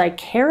you is I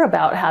care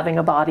about having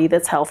a body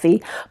that's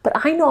healthy, but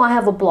I know I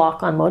have a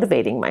block on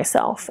motivating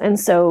myself. And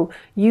so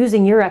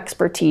using your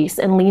expertise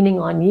and leaning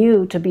on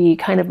you to be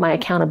kind of my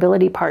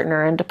accountability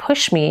partner and to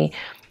push me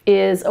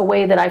is a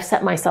way that I've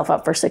set myself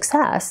up for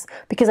success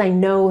because I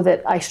know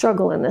that I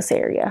struggle in this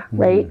area,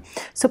 right?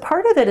 So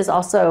part of it is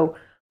also,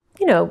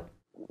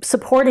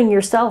 supporting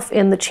yourself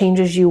in the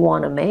changes you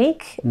want to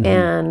make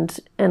and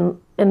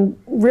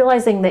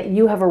realizing that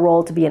you have a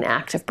role to be an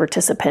active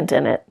participant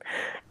in it.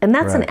 And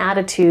that's an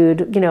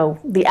attitude,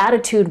 the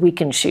attitude we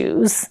can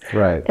choose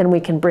and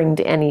we can bring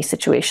to any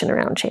situation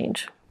around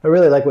change. I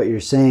really like what you're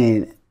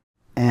saying.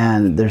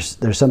 And there's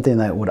something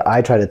that what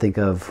I try to think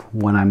of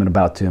when I'm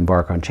about to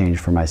embark on change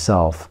for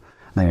myself.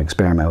 I'm going to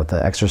experiment with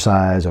the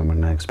exercise, or I'm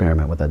going to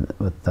experiment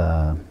with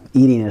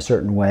eating a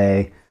certain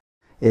way.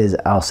 Is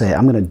I'll say,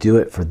 I'm going to do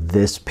it for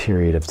this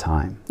period of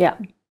time. Yeah.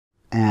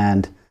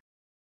 And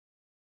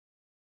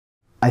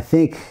I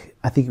think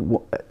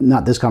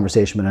not this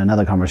conversation, but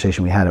another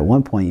conversation we had at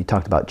one point, you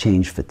talked about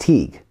change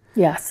fatigue.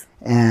 Yes.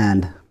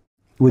 And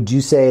would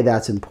you say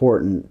that's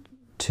important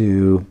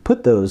to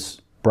put those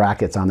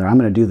brackets on there? I'm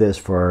going to do this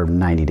for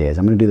 90 days.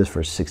 I'm going to do this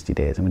for 60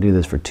 days. I'm going to do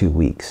this for 2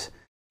 weeks.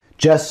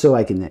 Just so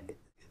I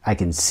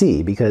can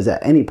see, because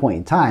at any point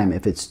in time,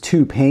 if it's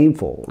too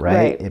painful,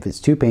 right? If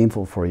it's too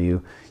painful for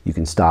you, you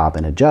can stop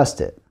and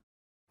adjust it.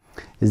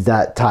 Does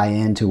that tie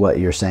into what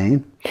you're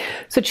saying?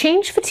 So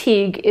change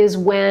fatigue is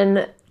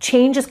when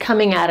change is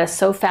coming at us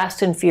so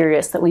fast and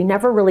furious that we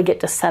never really get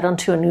to set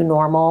onto a new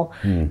normal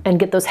and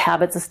get those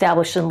habits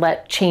established and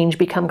let change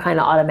become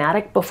kind of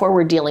automatic before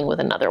we're dealing with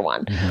another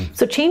one.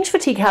 So change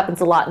fatigue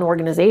happens a lot in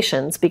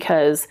organizations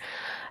because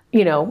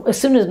as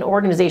soon as an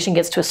organization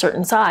gets to a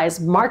certain size,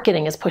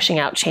 marketing is pushing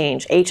out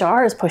change,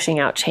 HR is pushing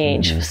out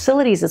change,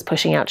 facilities is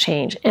pushing out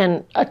change,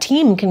 and a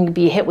team can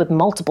be hit with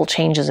multiple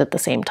changes at the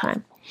same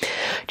time.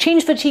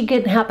 Change fatigue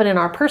can happen in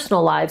our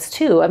personal lives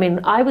too. I mean,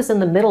 I was in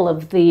the middle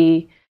of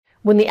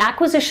when the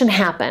acquisition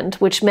happened,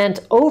 which meant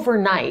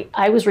overnight,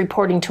 I was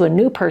reporting to a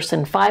new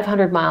person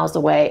 500 miles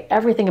away.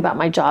 Everything about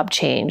my job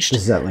changed.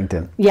 This is at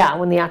LinkedIn. Yeah,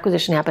 when the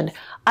acquisition happened.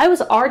 I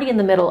was already in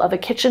the middle of a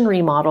kitchen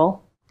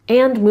remodel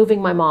and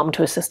moving my mom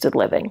to assisted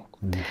living.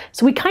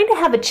 So we kind of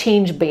have a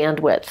change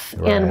bandwidth.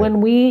 Right. And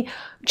when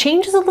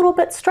change is a little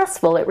bit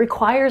stressful, it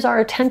requires our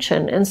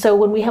attention. And so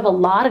when we have a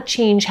lot of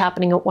change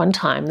happening at one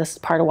time, this is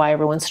part of why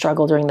everyone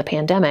struggled during the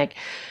pandemic,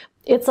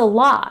 it's a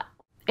lot.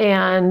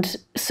 And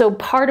so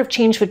part of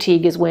change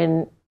fatigue is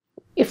when,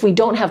 if we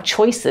don't have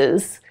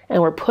choices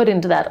and we're put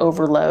into that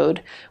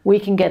overload, we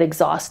can get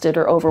exhausted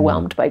or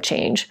overwhelmed by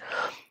change.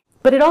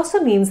 But it also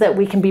means that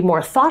we can be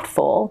more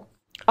thoughtful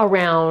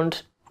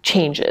around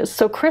changes.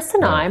 So Chris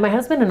and I, my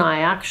husband and I,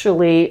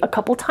 actually a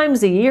couple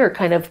times a year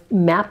kind of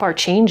map our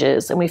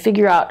changes, and we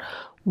figure out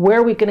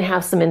where we're going to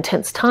have some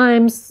intense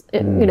times,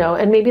 you know,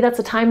 and maybe that's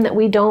a time that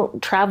we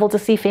don't travel to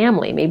see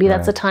family. Maybe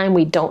that's a time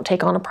we don't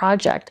take on a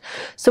project.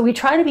 So we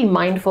try to be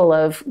mindful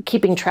of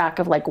keeping track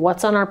of like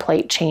what's on our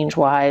plate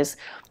change-wise,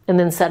 and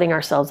then setting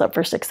ourselves up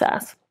for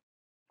success.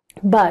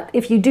 But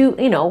if you do,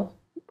 you know,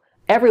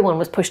 everyone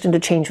was pushed into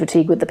change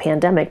fatigue with the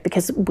pandemic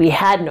because we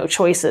had no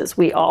choices.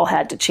 We all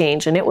had to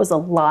change, and it was a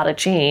lot of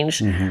change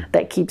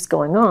that keeps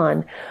going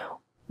on.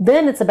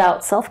 Then it's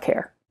about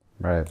self-care.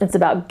 Right. It's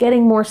about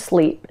getting more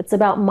sleep. It's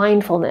about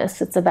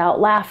mindfulness. It's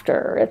about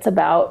laughter. It's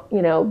about,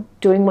 you know,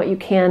 doing what you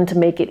can to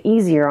make it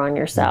easier on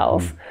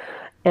yourself,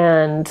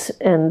 and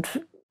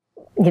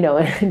you know,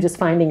 and just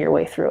finding your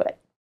way through it.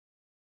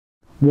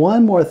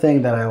 One more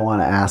thing that I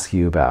want to ask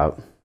you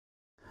about,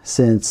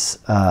 since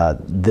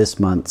this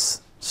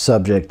month's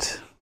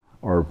subject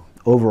or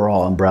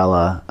overall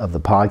umbrella of the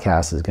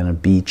podcast is going to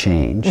be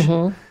change,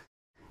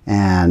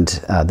 and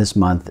this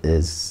month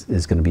is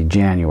going to be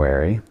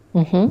January.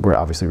 We're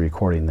obviously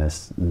recording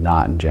this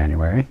not in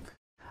January.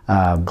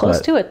 Close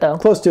to it, though.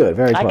 Close to it,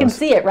 very close. I can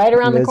see it right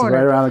around the corner.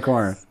 It's right around the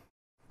corner.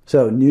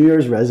 So, New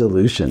Year's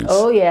resolutions.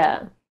 Oh,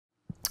 yeah.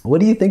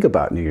 What do you think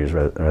about New Year's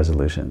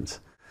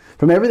resolutions?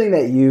 From everything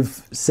that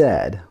you've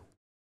said,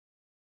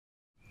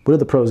 what are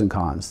the pros and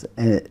cons?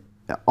 And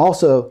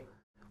also,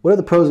 what are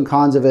the pros and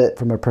cons of it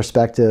from a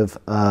perspective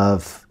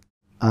of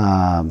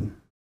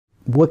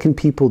what can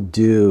people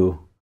do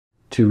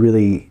to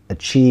really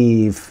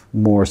achieve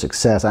more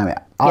success? I mean,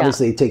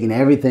 obviously taking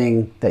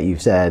everything that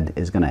you've said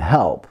is going to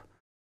help,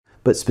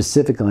 but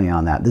specifically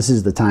on that, this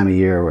is the time of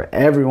year where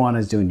everyone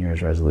is doing New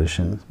Year's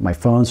resolutions. My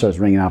phone starts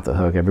ringing off the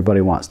hook.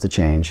 Everybody wants to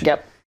change.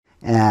 Yep.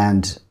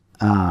 And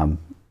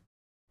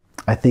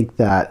I think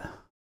that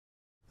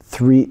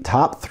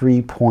top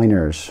three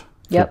pointers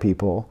for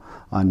people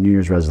on New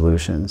Year's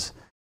resolutions,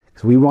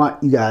 because we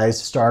want you guys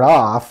to start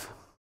off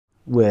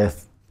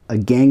with a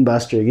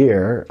gangbuster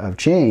year of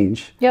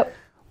change. Yep.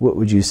 What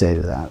would you say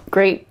to that?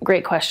 Great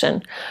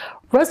question.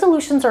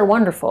 Resolutions are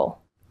wonderful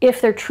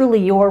if they're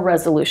truly your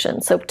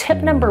resolution. So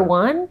tip number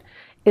one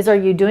is, are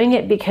you doing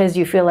it because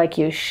you feel like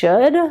you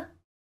should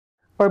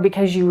or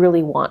because you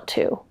really want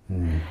to?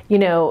 You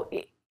know,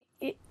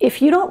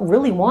 if you don't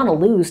really want to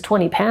lose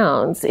 20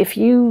 pounds, if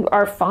you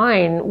are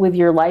fine with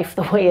your life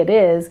the way it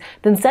is,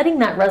 then setting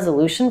that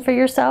resolution for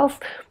yourself,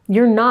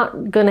 you're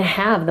not going to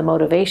have the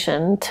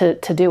motivation to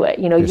do it.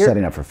 You know, you're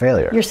setting up for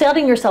failure. You're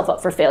setting yourself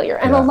up for failure.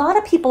 And a lot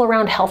of people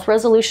around health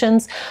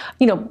resolutions,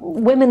 you know,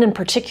 women in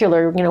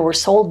particular, you know, we're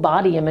sold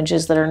body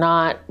images that are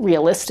not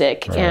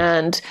realistic. Right.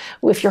 And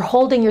if you're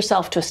holding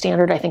yourself to a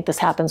standard, I think this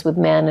happens with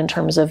men in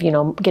terms of, you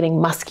know,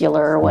 getting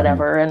muscular or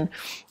whatever. And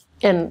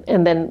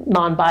then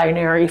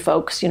non-binary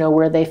folks, you know,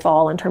 where they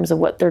fall in terms of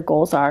what their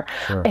goals are.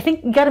 Sure. I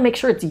think you got to make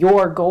sure it's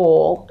your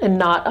goal and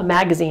not a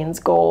magazine's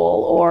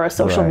goal or a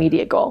social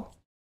media goal.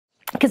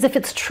 Because if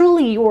it's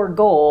truly your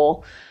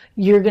goal,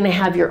 you're going to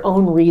have your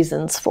own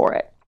reasons for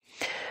it.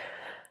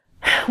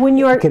 When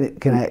you're...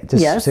 Can I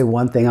just say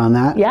one thing on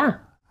that? Yeah.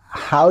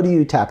 How do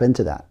you tap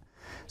into that?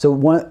 So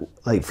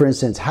like for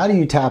instance, how do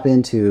you tap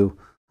into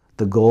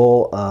the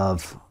goal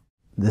of,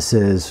 this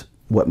is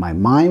what my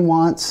mind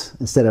wants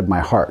instead of my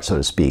heart, so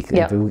to speak?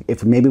 Yep.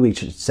 If maybe we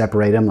should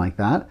separate them like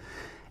that.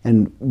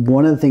 And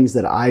one of the things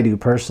that I do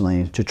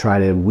personally to try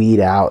to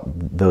weed out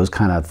those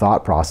kind of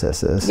thought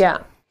processes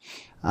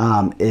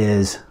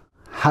is,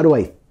 how do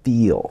I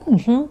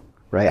feel?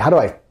 Right? How do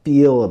I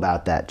feel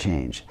about that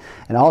change?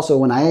 And also,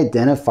 when I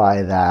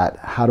identify that,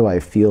 how do I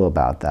feel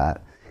about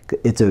that?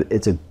 It's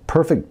a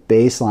perfect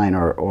baseline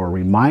or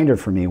reminder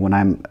for me when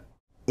I'm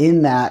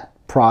in that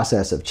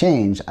process of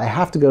change. I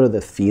have to go to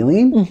the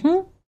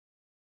feeling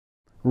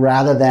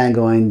rather than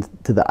going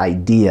to the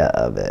idea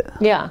of it.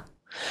 Yeah,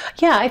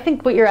 I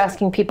think what you're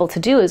asking people to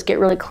do is get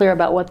really clear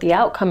about what the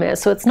outcome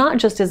is. So it's not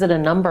just, is it a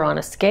number on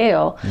a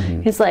scale?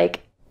 It's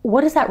like,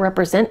 what does that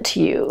represent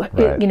to you?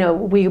 Right. You know,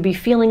 will you be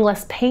feeling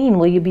less pain?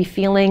 Will you be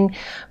feeling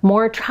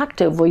more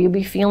attractive? Will you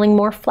be feeling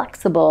more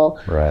flexible?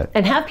 Right.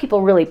 And have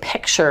people really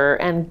picture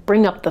and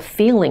bring up the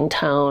feeling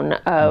tone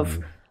of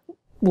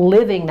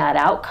living that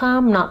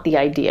outcome, not the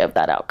idea of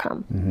that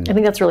outcome. I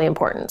think that's really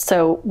important.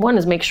 So one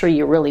is, make sure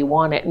you really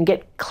want it and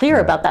get clear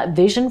about that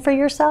vision for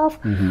yourself.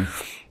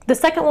 The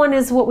second one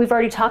is what we've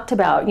already talked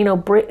about. You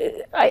know,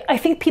 I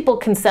think people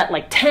can set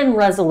like 10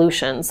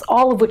 resolutions,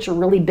 all of which are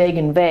really big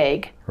and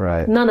vague.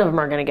 Right. None of them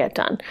are going to get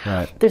done.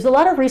 Right. There's a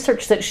lot of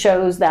research that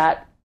shows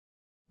that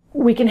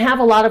we can have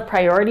a lot of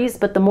priorities,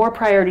 but the more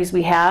priorities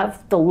we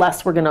have, the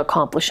less we're going to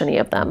accomplish any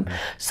of them.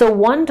 So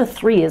 1 to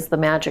 3 is the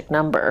magic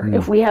number.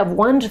 If we have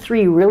 1 to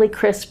 3 really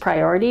crisp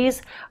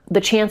priorities,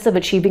 the chance of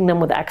achieving them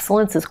with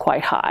excellence is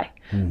quite high.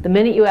 The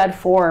minute you add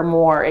 4 or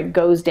more, it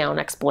goes down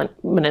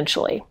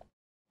exponentially.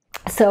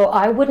 So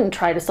I wouldn't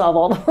try to solve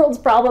all the world's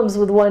problems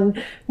with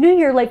one New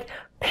Year. Like,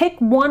 pick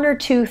 1 or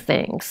 2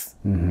 things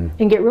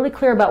and get really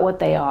clear about what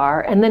they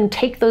are, and then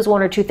take those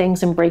 1 or 2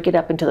 things and break it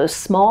up into those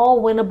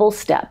small, winnable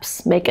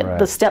steps. Make it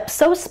the steps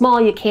so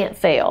small you can't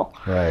fail.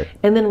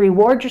 And then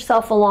reward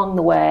yourself along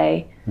the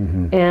way.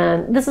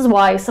 And this is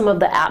why some of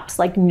the apps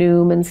like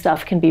Noom and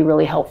stuff can be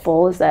really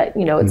helpful, is that,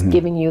 you know, it's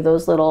giving you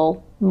those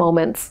little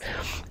moments.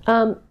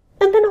 And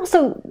then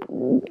also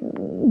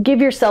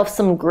give yourself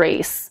some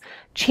grace.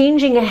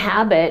 Changing a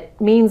habit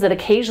means that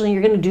occasionally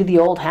you're going to do the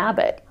old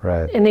habit.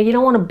 And then you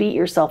don't want to beat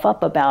yourself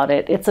up about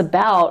it. It's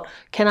about,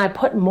 can I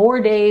put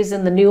more days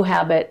in the new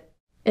habit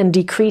and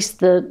decrease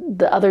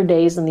the other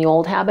days in the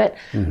old habit?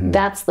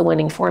 That's the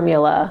winning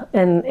formula.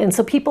 And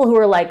so people who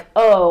are like,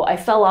 oh, I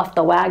fell off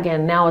the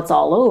wagon, now it's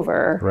all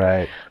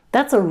over.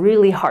 That's a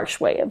really harsh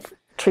way of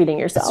treating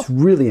yourself. It's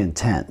really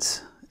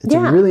intense. It's a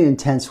really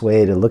intense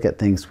way to look at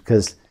things,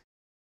 because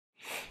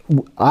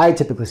I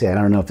typically say, I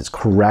don't know if it's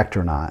correct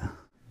or not,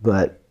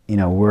 but, you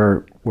know,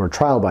 we're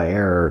trial by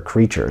error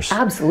creatures.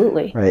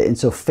 Absolutely. Right. And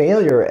so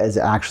failure is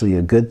actually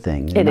a good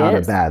thing, and not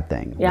a bad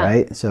thing.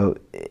 Right. So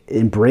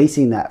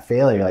embracing that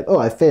failure, like, oh,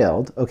 I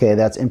failed. Okay,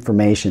 that's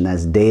information,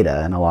 that's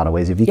data in a lot of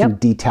ways. If you can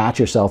detach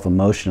yourself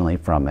emotionally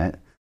from it,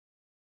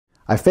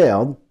 I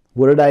failed.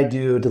 What did I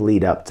do to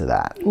lead up to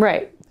that?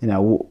 You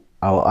know,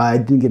 I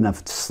didn't get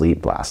enough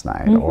sleep last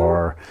night,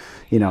 or,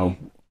 you know,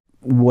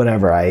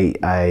 whatever.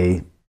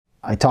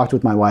 I talked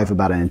with my wife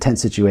about an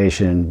intense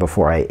situation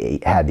before I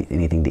had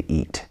anything to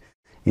eat.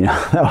 You know,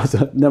 that was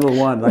number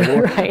one. Like,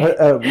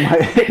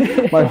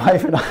 my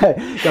wife and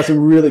I got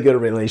some really good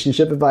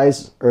relationship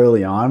advice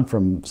early on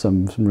from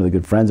some really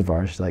good friends of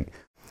ours.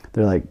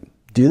 They're like,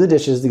 do the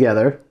dishes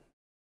together.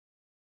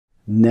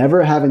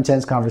 Never have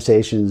intense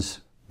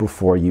conversations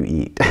before you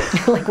eat.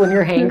 Like when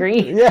you're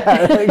hangry.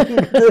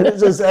 It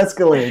just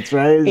escalates,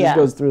 right? It just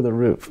goes through the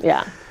roof.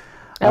 That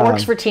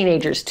works for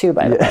teenagers too,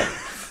 by the way.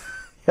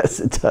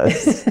 Yes, it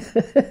does.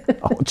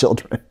 All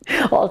children.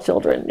 All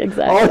children,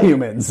 exactly. All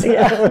humans.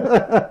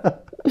 Oh,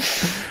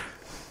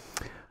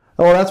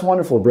 that's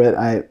wonderful, Britt.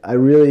 I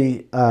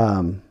really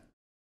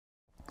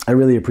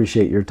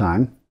appreciate your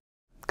time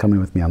coming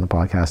with me on the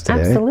podcast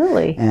today.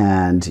 Absolutely.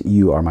 And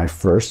you are my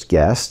first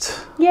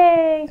guest.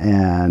 Yay!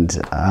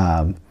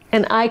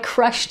 And I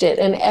crushed it,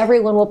 and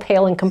everyone will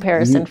pale in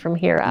comparison from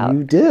here out.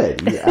 You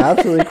did. You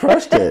absolutely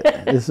crushed it.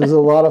 This was a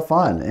lot of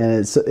fun, and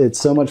it's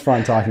so much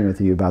fun talking with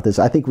you about this.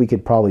 I think we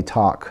could probably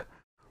talk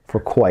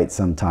for quite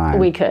some time.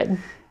 We could.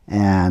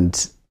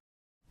 And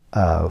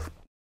at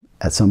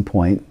some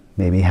point,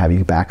 maybe have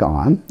you back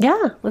on.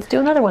 Yeah, let's do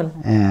another one.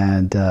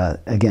 And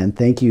again,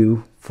 thank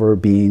you for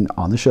being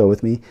on the show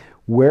with me.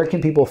 Where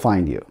can people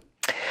find you?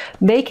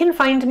 They can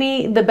find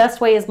me, the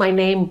best way is my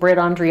name,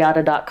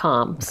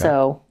 BrittAndreatta.com.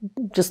 So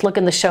just look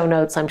in the show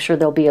notes. I'm sure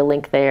there'll be a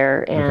link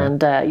there.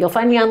 And you'll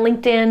find me on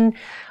LinkedIn.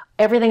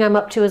 Everything I'm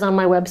up to is on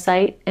my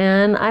website.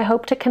 And I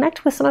hope to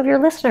connect with some of your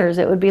listeners.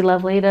 It would be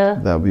lovely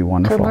that would be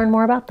wonderful. To learn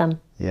more about them.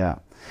 Yeah.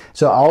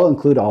 So I'll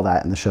include all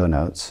that in the show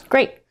notes.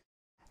 Great.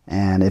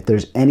 And if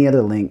there's any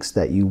other links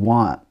that you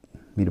want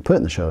me to put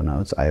in the show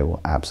notes, I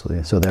will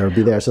absolutely. So there will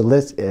be there. So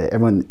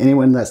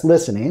anyone that's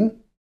listening,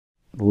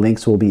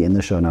 links will be in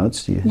the show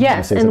notes.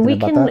 Yes, and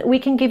we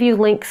can give you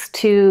links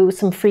to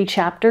some free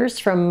chapters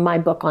from my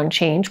book on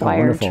change,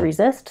 Wired to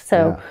Resist.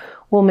 So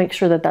we'll make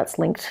sure that that's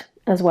linked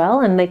as well,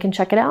 and they can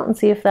check it out and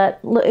see if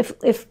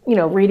you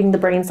know, reading The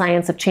Brain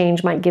Science of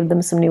Change might give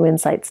them some new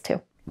insights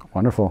too.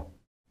 Wonderful.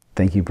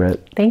 Thank you,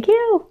 Britt. Thank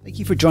you. Thank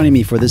you for joining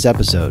me for this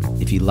episode.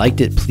 If you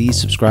liked it, please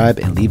subscribe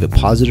and leave a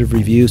positive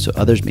review so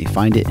others may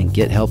find it and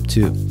get help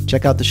too.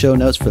 Check out the show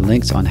notes for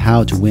links on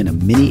how to win a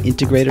mini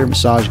integrator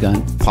massage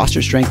gun,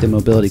 posture strength and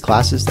mobility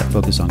classes that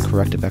focus on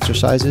corrective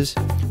exercises,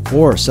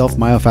 or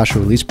self-myofascial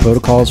release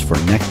protocols for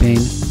neck pain,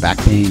 back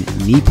pain,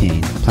 knee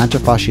pain, plantar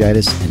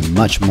fasciitis, and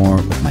much more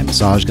with my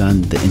massage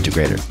gun, the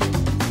Integrator.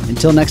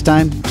 Until next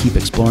time, keep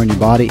exploring your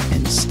body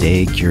and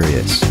stay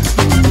curious.